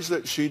encouraged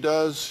that she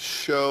does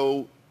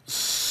show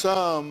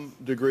some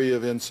degree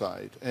of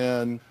insight.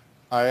 And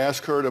I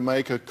asked her to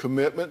make a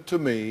commitment to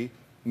me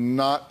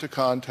not to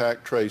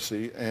contact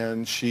Tracy,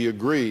 and she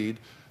agreed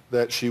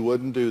that she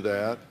wouldn't do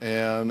that.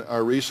 And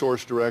our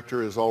resource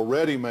director is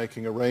already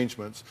making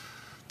arrangements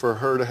for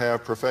her to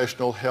have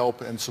professional help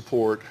and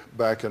support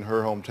back in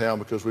her hometown,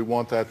 because we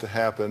want that to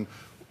happen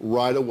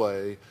right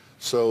away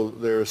so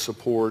there's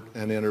support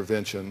and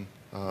intervention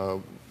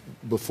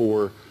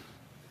before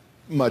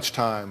much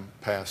time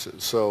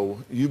passes. So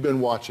you've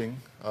been watching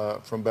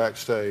from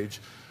backstage.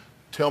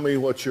 Tell me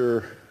what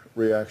your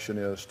reaction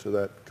is to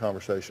that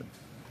conversation.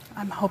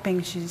 I'm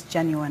hoping she's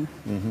genuine,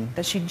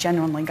 that she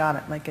genuinely got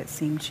it like it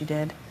seemed she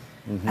did.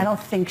 I don't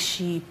think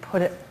she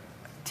put it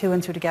two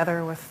and two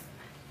together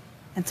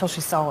until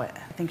she saw it.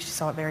 I think she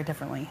saw it very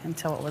differently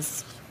until it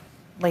was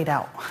laid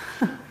out.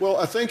 Well,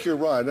 I think you're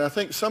right. And I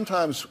think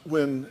sometimes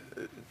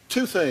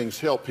two things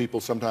help people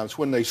sometimes.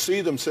 When they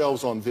see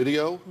themselves on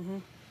video,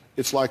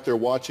 it's like they're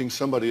watching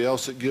somebody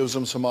else. It gives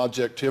them some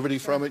objectivity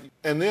from it.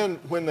 And then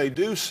when they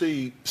do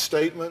see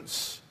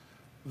statements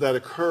that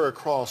occur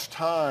across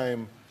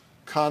time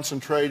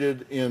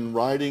concentrated in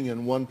writing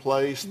in one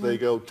place, they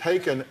go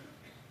taken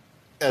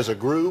as a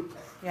group.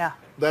 Yeah.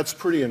 That's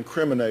pretty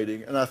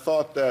incriminating, and I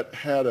thought that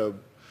had an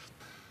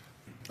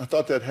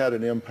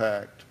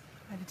impact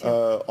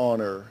on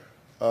her,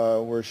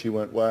 where she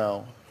went,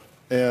 wow.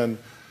 And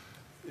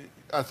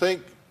I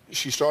think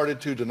she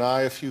started to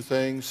deny a few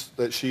things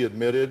that she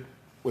admitted,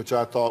 which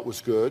I thought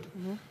was good.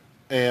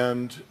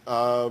 And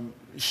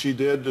she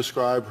did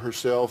describe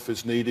herself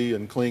as needy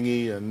and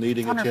clingy and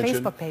needing attention. On her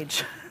Facebook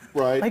page.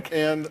 Right,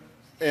 and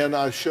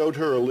I showed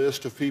her a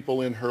list of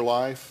people in her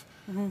life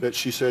that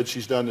she said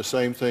she's done the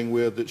same thing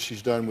with that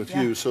she's done with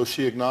you. So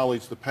she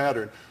acknowledged the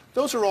pattern.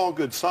 Those are all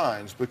good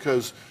signs,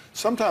 because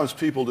sometimes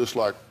people just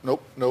like,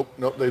 nope, nope,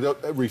 nope. They don't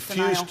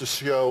refuse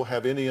to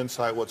have any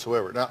insight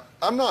whatsoever. Now,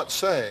 I'm not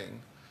saying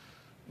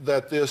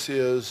that this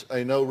is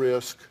a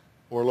no-risk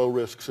or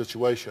low-risk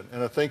situation,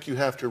 and I think you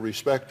have to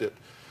respect it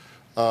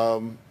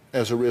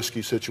as a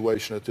risky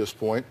situation at this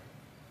point.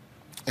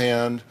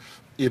 And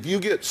if you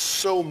get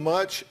so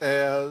much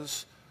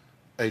as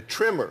a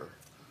tremor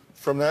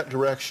from that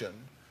direction,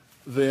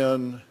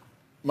 then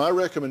my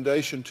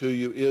recommendation to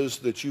you is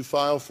that you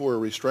file for a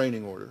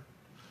restraining order.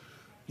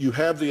 You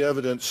have the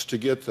evidence to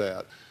get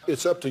that.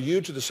 It's up to you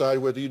to decide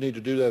whether you need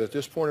to do that at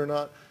this point or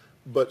not,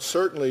 but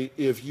certainly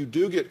if you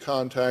do get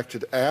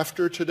contacted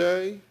after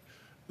today,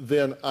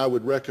 then I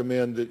would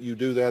recommend that you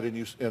do that,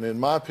 and in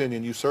my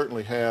opinion, you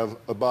certainly have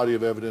a body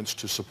of evidence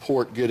to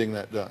support getting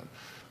that done.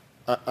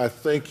 I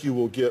think you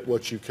will get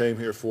what you came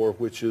here for,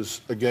 which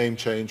is a game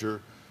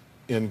changer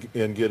in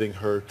getting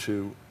her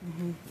to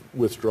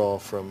withdraw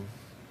from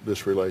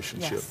this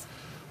relationship. Yes.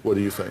 What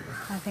do you think?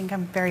 I think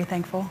I'm very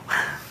thankful.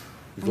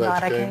 You I'm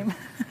glad I came.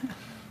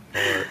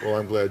 All right. Well,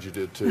 I'm glad you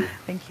did too.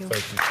 Thank you.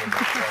 Thank you so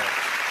much.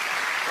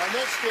 My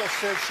next guest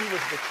said she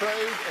was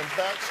betrayed and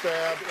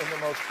backstabbed in the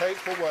most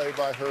hateful way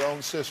by her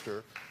own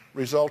sister,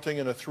 resulting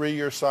in a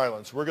 3-year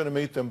silence. We're going to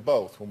meet them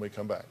both when we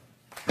come back.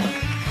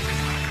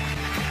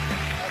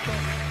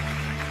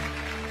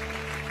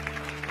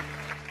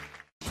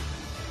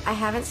 I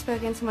haven't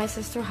spoken to my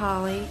sister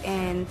Holly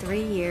in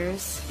 3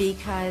 years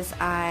because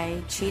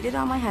I cheated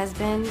on my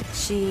husband.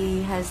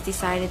 She has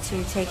decided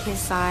to take his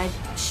side.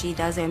 She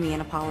does owe me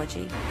an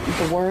apology.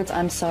 The words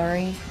 "I'm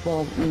sorry"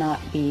 will not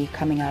be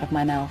coming out of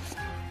my mouth.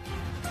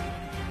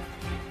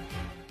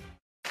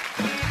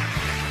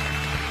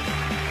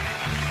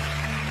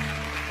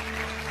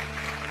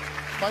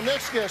 My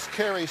next guest,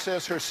 Carrie,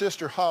 says her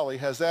sister Holly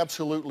has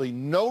absolutely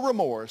no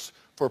remorse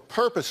for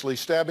purposely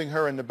stabbing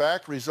her in the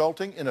back,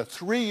 resulting in a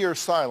 3-year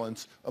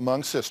silence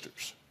among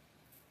sisters.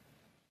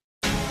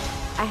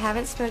 I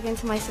haven't spoken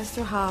to my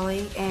sister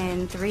Holly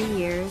in 3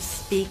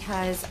 years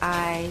because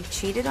I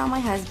cheated on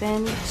my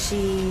husband.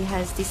 She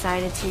has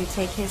decided to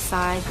take his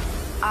side.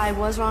 I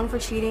was wrong for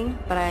cheating,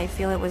 but I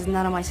feel it was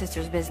none of my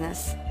sister's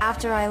business.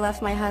 After I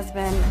left my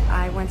husband,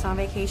 I went on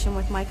vacation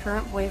with my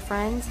current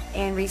boyfriend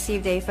and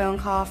received a phone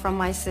call from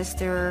my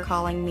sister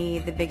calling me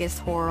the biggest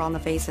whore on the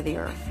face of the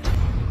earth.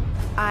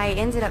 I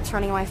ended up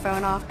turning my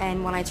phone off,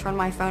 and when I turned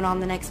my phone on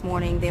the next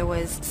morning, there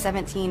was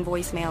 17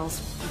 voicemails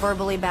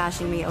verbally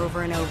bashing me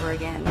over and over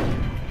again.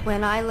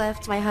 When I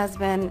left my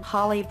husband,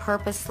 Holly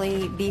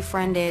purposely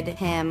befriended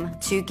him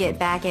to get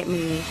back at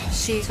me.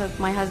 She took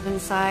my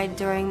husband's side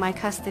during my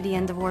custody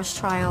and divorce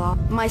trial.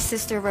 My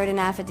sister wrote an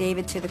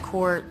affidavit to the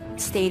court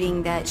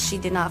stating that she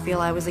did not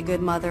feel I was a good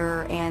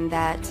mother and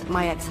that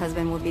my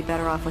ex-husband would be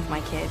better off with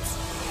my kids.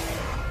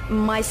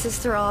 My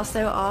sister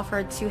also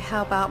offered to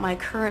help out my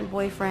current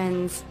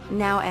boyfriend's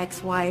now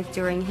ex-wife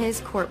during his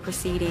court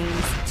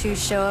proceedings to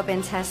show up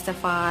and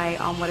testify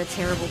on what a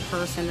terrible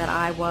person that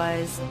I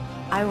was.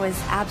 I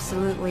was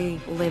absolutely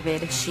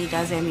livid. She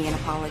does owe me an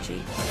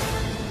apology.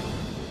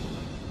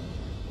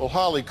 Well,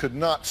 Holly could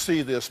not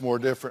see this more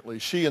differently.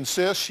 She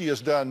insists she has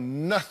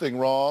done nothing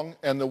wrong,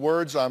 and the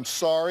words "I'm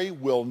sorry"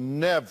 will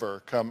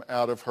never come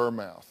out of her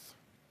mouth.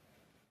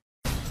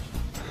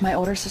 My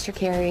older sister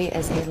Carrie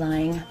is a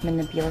lying,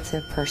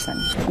 manipulative person.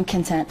 I'm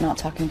content not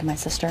talking to my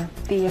sister.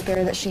 The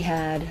affair that she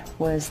had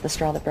was the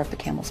straw that broke the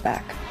camel's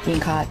back.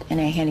 Being caught in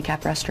a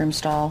handicapped restroom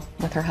stall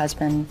with her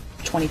husband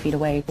 20 feet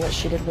away. What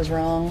she did was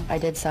wrong. I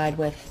did side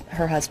with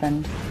her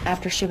husband.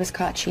 After she was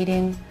caught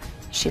cheating,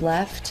 she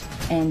left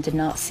and did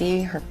not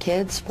see her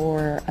kids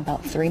for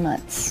about 3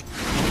 months.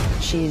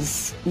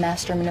 She's a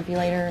master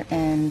manipulator,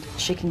 and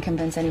she can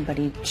convince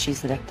anybody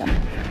she's the victim.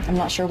 I'm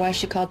not sure why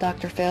she called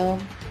Dr. Phil.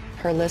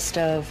 Her list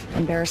of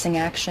embarrassing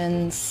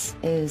actions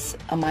is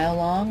a mile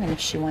long, and if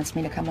she wants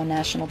me to come on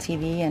national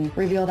TV and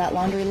reveal that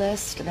laundry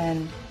list,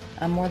 then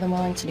I'm more than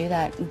willing to do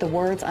that. The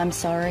words "I'm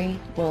sorry"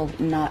 will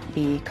not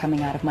be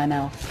coming out of my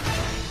mouth.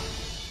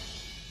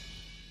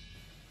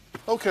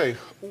 Okay,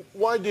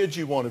 why did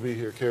you want to be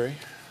here, Carrie?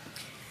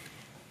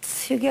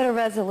 To get a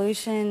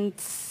resolution,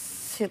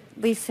 to, at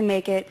least to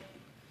make it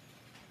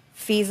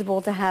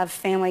feasible to have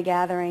family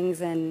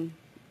gatherings and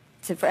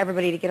for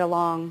everybody to get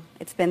along.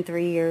 It's been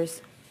 3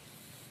 years.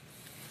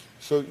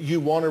 So you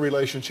want a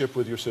relationship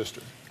with your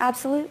sister?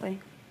 Absolutely.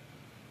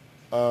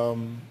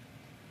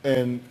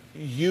 And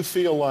you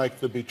feel like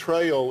the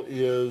betrayal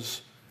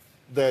is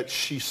that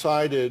she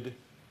sided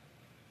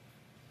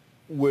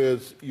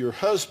with your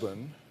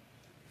husband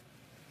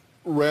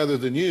rather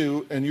than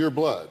you and your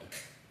blood?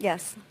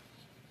 Yes.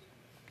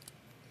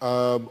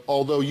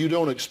 Although you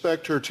don't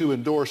expect her to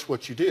endorse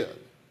what you did.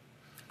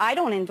 I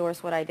don't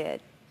endorse what I did.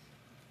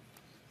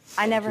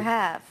 I never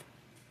have.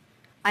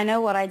 I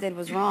know what I did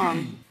was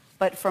wrong,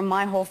 but for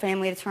my whole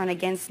family to turn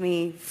against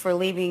me for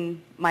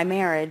leaving my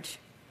marriage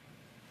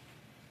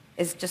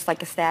is just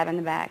like a stab in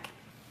the back.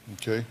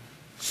 Okay.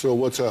 So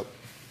what's up?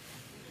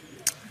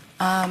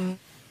 I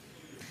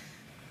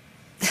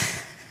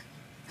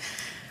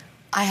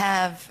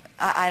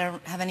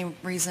don't have any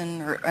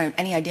reason or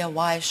any idea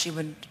why she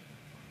would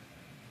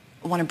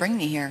want to bring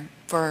me here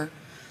for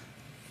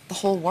the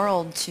whole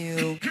world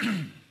to,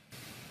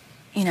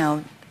 you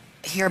know,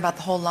 hear about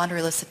the whole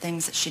laundry list of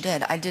things that she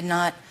did.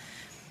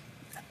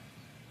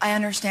 I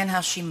understand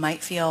how she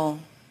might feel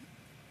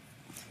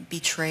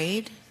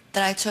betrayed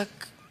that I took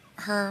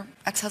her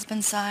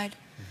ex-husband's side,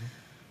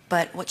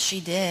 but what she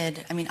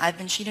did, I mean, I've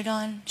been cheated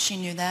on. She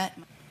knew that.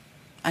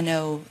 I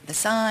know the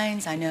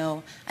signs. I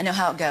know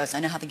how it goes. I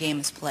know how the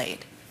game is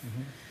played.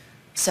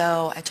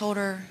 So I told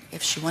her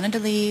if she wanted to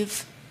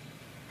leave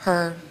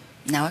her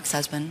now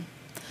ex-husband,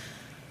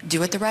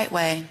 do it the right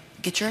way,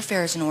 get your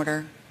affairs in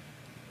order,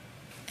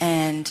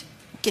 and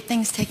get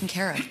things taken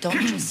care of.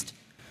 Don't just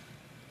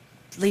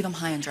leave them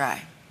high and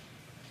dry.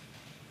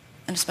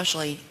 And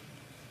especially,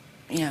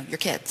 you know, your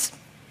kids.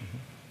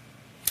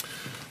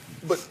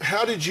 But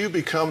how did you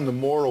become the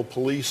moral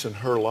police in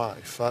her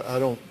life? I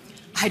don't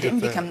I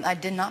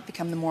did not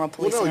become the moral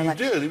police. Well, no, in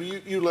her you life.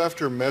 did. You left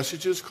her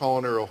messages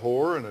calling her a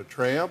whore and a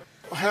tramp.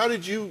 How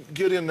did you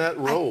get in that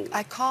role?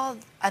 I called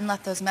and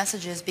left those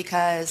messages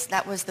because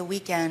that was the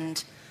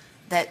weekend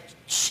that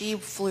she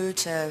flew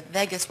to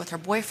Vegas with her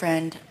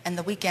boyfriend, and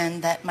the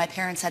weekend that my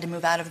parents had to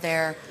move out of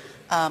their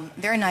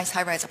very nice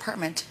high-rise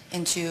apartment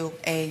into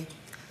a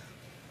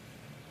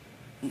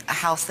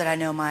house that I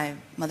know my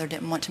mother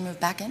didn't want to move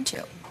back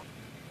into.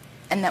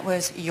 And that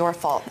was your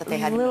fault that they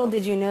had to Little move.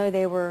 did you know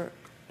they were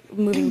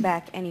moving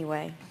back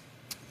anyway,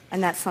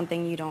 and that's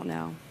something you don't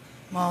know.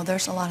 Well,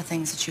 there's a lot of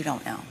things that you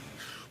don't know.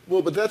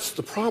 Well, but that's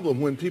the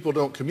problem when people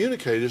don't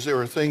communicate, is there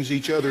are things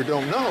each other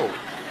don't know.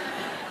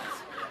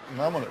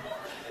 And I'm going to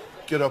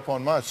get up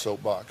on my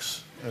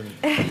soapbox and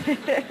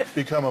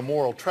become a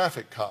moral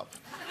traffic cop.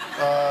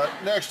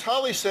 Next,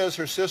 Holly says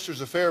her sister's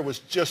affair was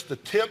just the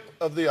tip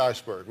of the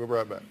iceberg. We'll be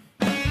right back.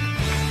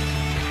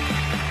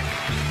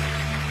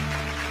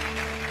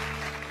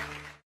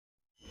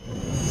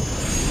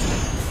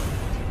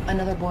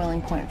 Another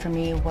boiling point for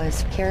me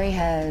was Carrie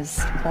has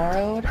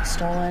borrowed,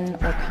 stolen,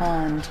 or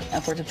conned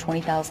upwards of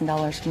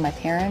 $20,000 from my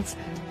parents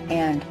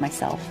and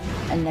myself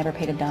and never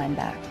paid a dime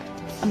back.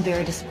 I'm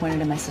very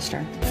disappointed in my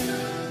sister.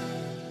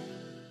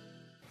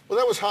 Well,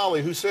 that was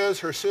Holly, who says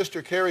her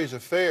sister Carrie's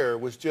affair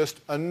was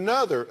just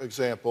another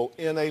example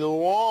in a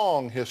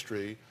long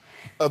history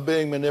of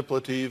being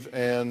manipulative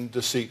and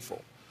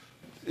deceitful.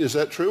 Is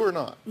that true or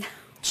not?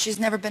 She's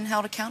never been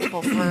held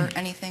accountable for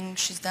anything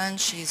she's done.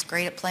 She's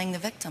great at playing the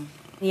victim.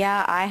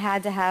 Yeah, I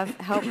had to have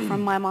help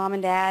from my mom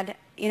and dad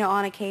you know,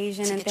 on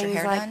occasion and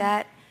things like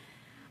that.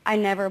 I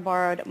never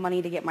borrowed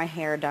money to get my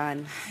hair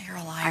done. You're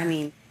a liar. I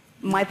mean,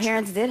 my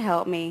parents did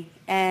help me,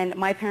 and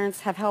my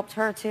parents have helped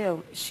her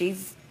too.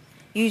 She's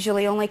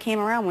usually only came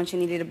around when she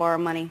needed to borrow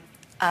money.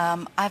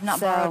 I've not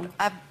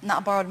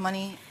borrowed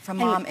money from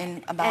Mom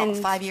in about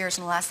 5 years,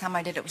 and the last time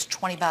I did it was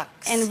 $20.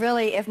 And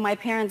really, if my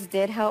parents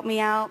did help me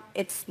out,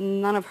 it's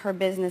none of her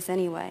business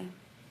anyway.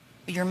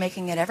 You're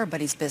making it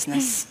everybody's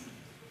business.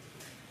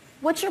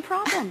 What's your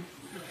problem?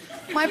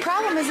 My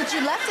problem is that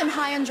you left him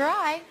high and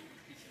dry,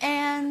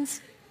 and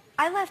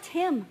I left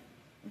him,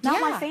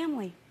 not my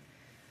family.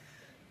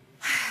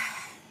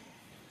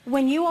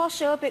 When you all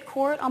show up at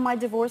court on my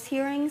divorce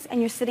hearings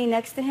and you're sitting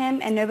next to him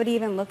and nobody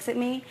even looks at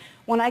me,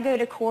 when I go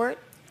to court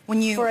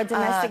for a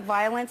domestic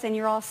violence and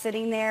you're all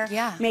sitting there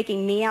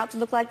making me out to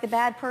look like the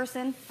bad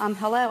person,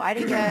 hello, I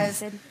didn't get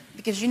arrested.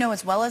 Because you know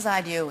as well as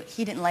I do,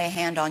 he didn't lay a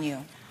hand on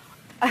you.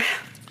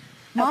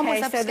 Mom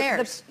was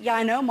upstairs. Yeah,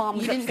 I know Mom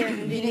was upstairs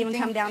and didn't even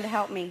come down to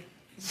help me.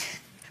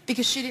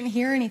 Because she didn't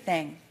hear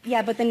anything.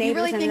 Yeah, but the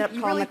neighbors ended up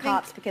calling the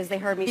cops because they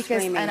heard me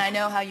screaming. And I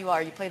know how you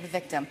are. You play the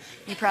victim.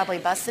 You probably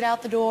busted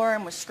out the door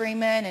and was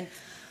screaming and,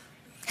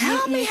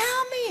 help me,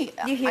 help me.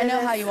 I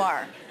know how you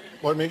are.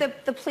 What, me?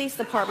 The police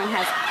department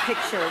has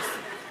pictures.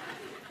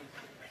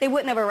 They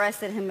wouldn't have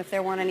arrested him if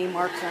there weren't any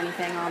marks or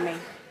anything on me.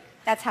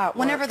 That's how it works.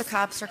 Whenever the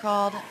cops are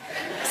called,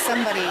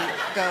 somebody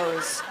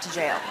goes to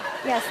jail.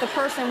 Yes, the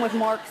person with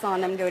marks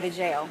on them go to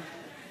jail.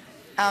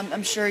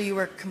 I'm sure you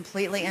were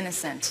completely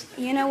innocent.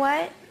 You know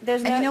what?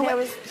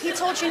 He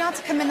told you not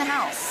to come in the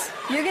house.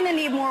 You're going to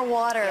need more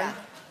water. Yeah.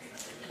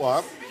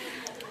 Well,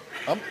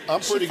 I'm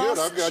pretty good.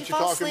 I've got you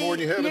talking more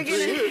than you have in 3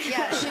 years.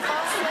 Yeah, she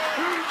falls asleep.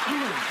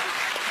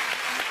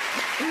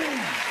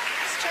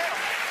 It's true.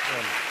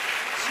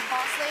 She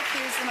falsely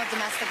accused him of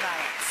domestic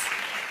violence.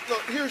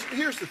 Look,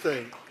 here's the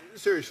thing.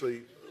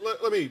 Seriously,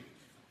 let me...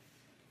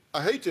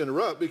 I hate to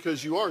interrupt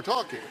because you are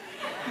talking,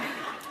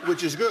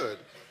 which is good.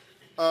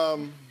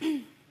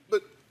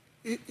 But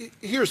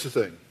here's the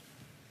thing.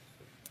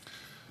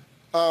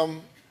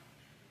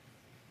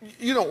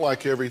 You don't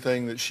like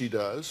everything that she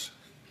does,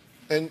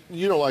 and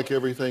you don't like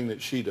everything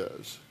that she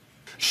does.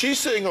 She's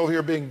sitting over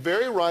here being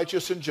very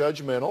righteous and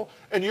judgmental,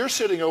 and you're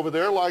sitting over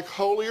there like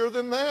holier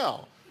than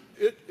thou.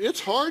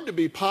 It's hard to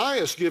be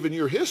pious given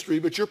your history,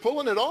 but you're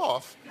pulling it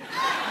off.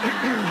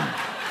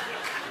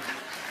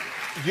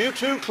 You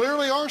two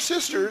clearly are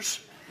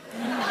sisters.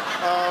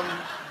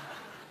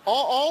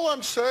 All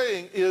I'm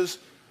saying is,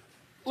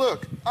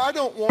 look, I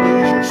don't want to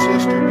use your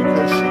sister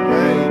because she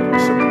made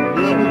some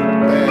really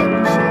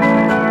bad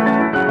decisions.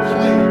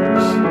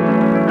 Please,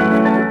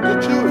 the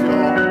two of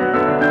y'all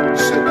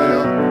sit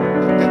down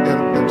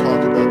and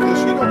talk about this.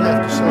 You don't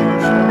have to say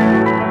you're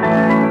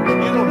sorry. And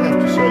you don't have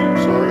to say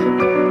you're sorry,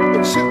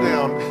 but sit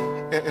down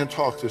and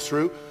talk this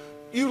through.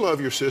 You love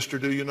your sister,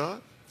 do you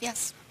not?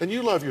 Yes. And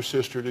you love your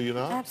sister, do you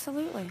not?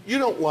 Absolutely. You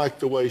don't like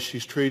the way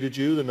she's treated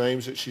you, the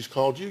names that she's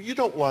called you. You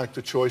don't like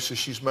the choices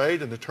she's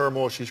made and the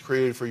turmoil she's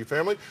created for your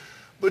family.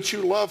 But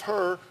you love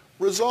her.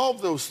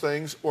 Resolve those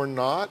things or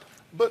not,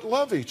 but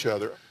love each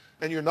other.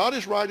 And you're not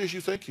as right as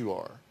you think you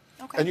are.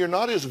 Okay. And you're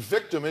not as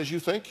victim as you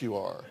think you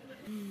are.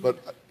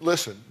 But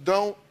listen,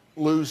 don't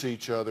lose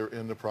each other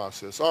in the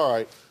process. All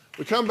right,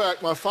 we come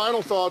back. My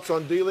final thoughts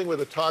on dealing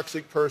with a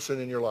toxic person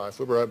in your life.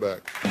 We'll be right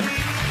back.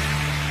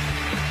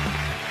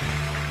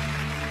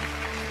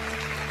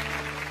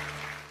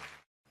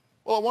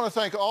 Well, I want to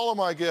thank all of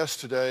my guests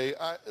today.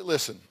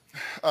 Listen,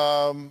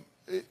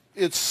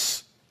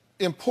 it's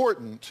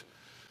important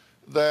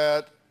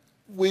that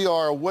we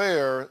are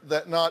aware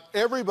that not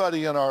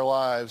everybody in our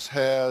lives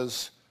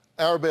has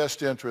our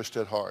best interest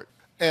at heart.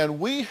 And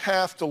we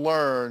have to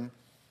learn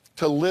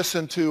to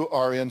listen to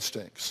our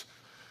instincts.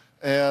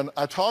 And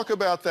I talk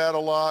about that a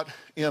lot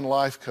in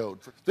Life Code.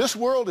 This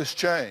world has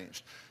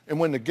changed. And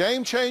when the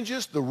game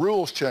changes, the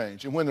rules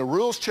change. And when the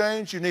rules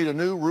change, you need a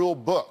new rule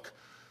book.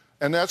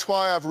 And that's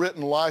why I've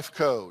written Life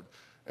Code.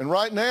 And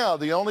right now,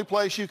 the only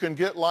place you can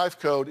get Life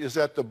Code is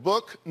at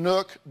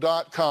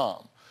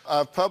thebooknook.com.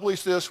 I've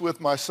published this with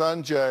my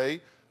son,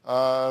 Jay.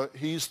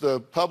 He's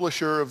the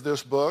publisher of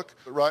this book.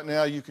 Right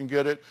now, you can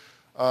get it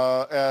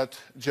at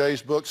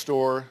Jay's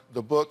bookstore,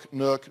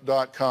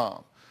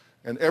 thebooknook.com.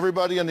 And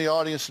everybody in the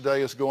audience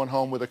today is going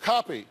home with a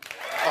copy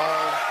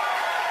of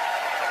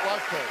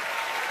Life Code.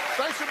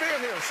 Thanks for being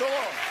here. So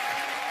long.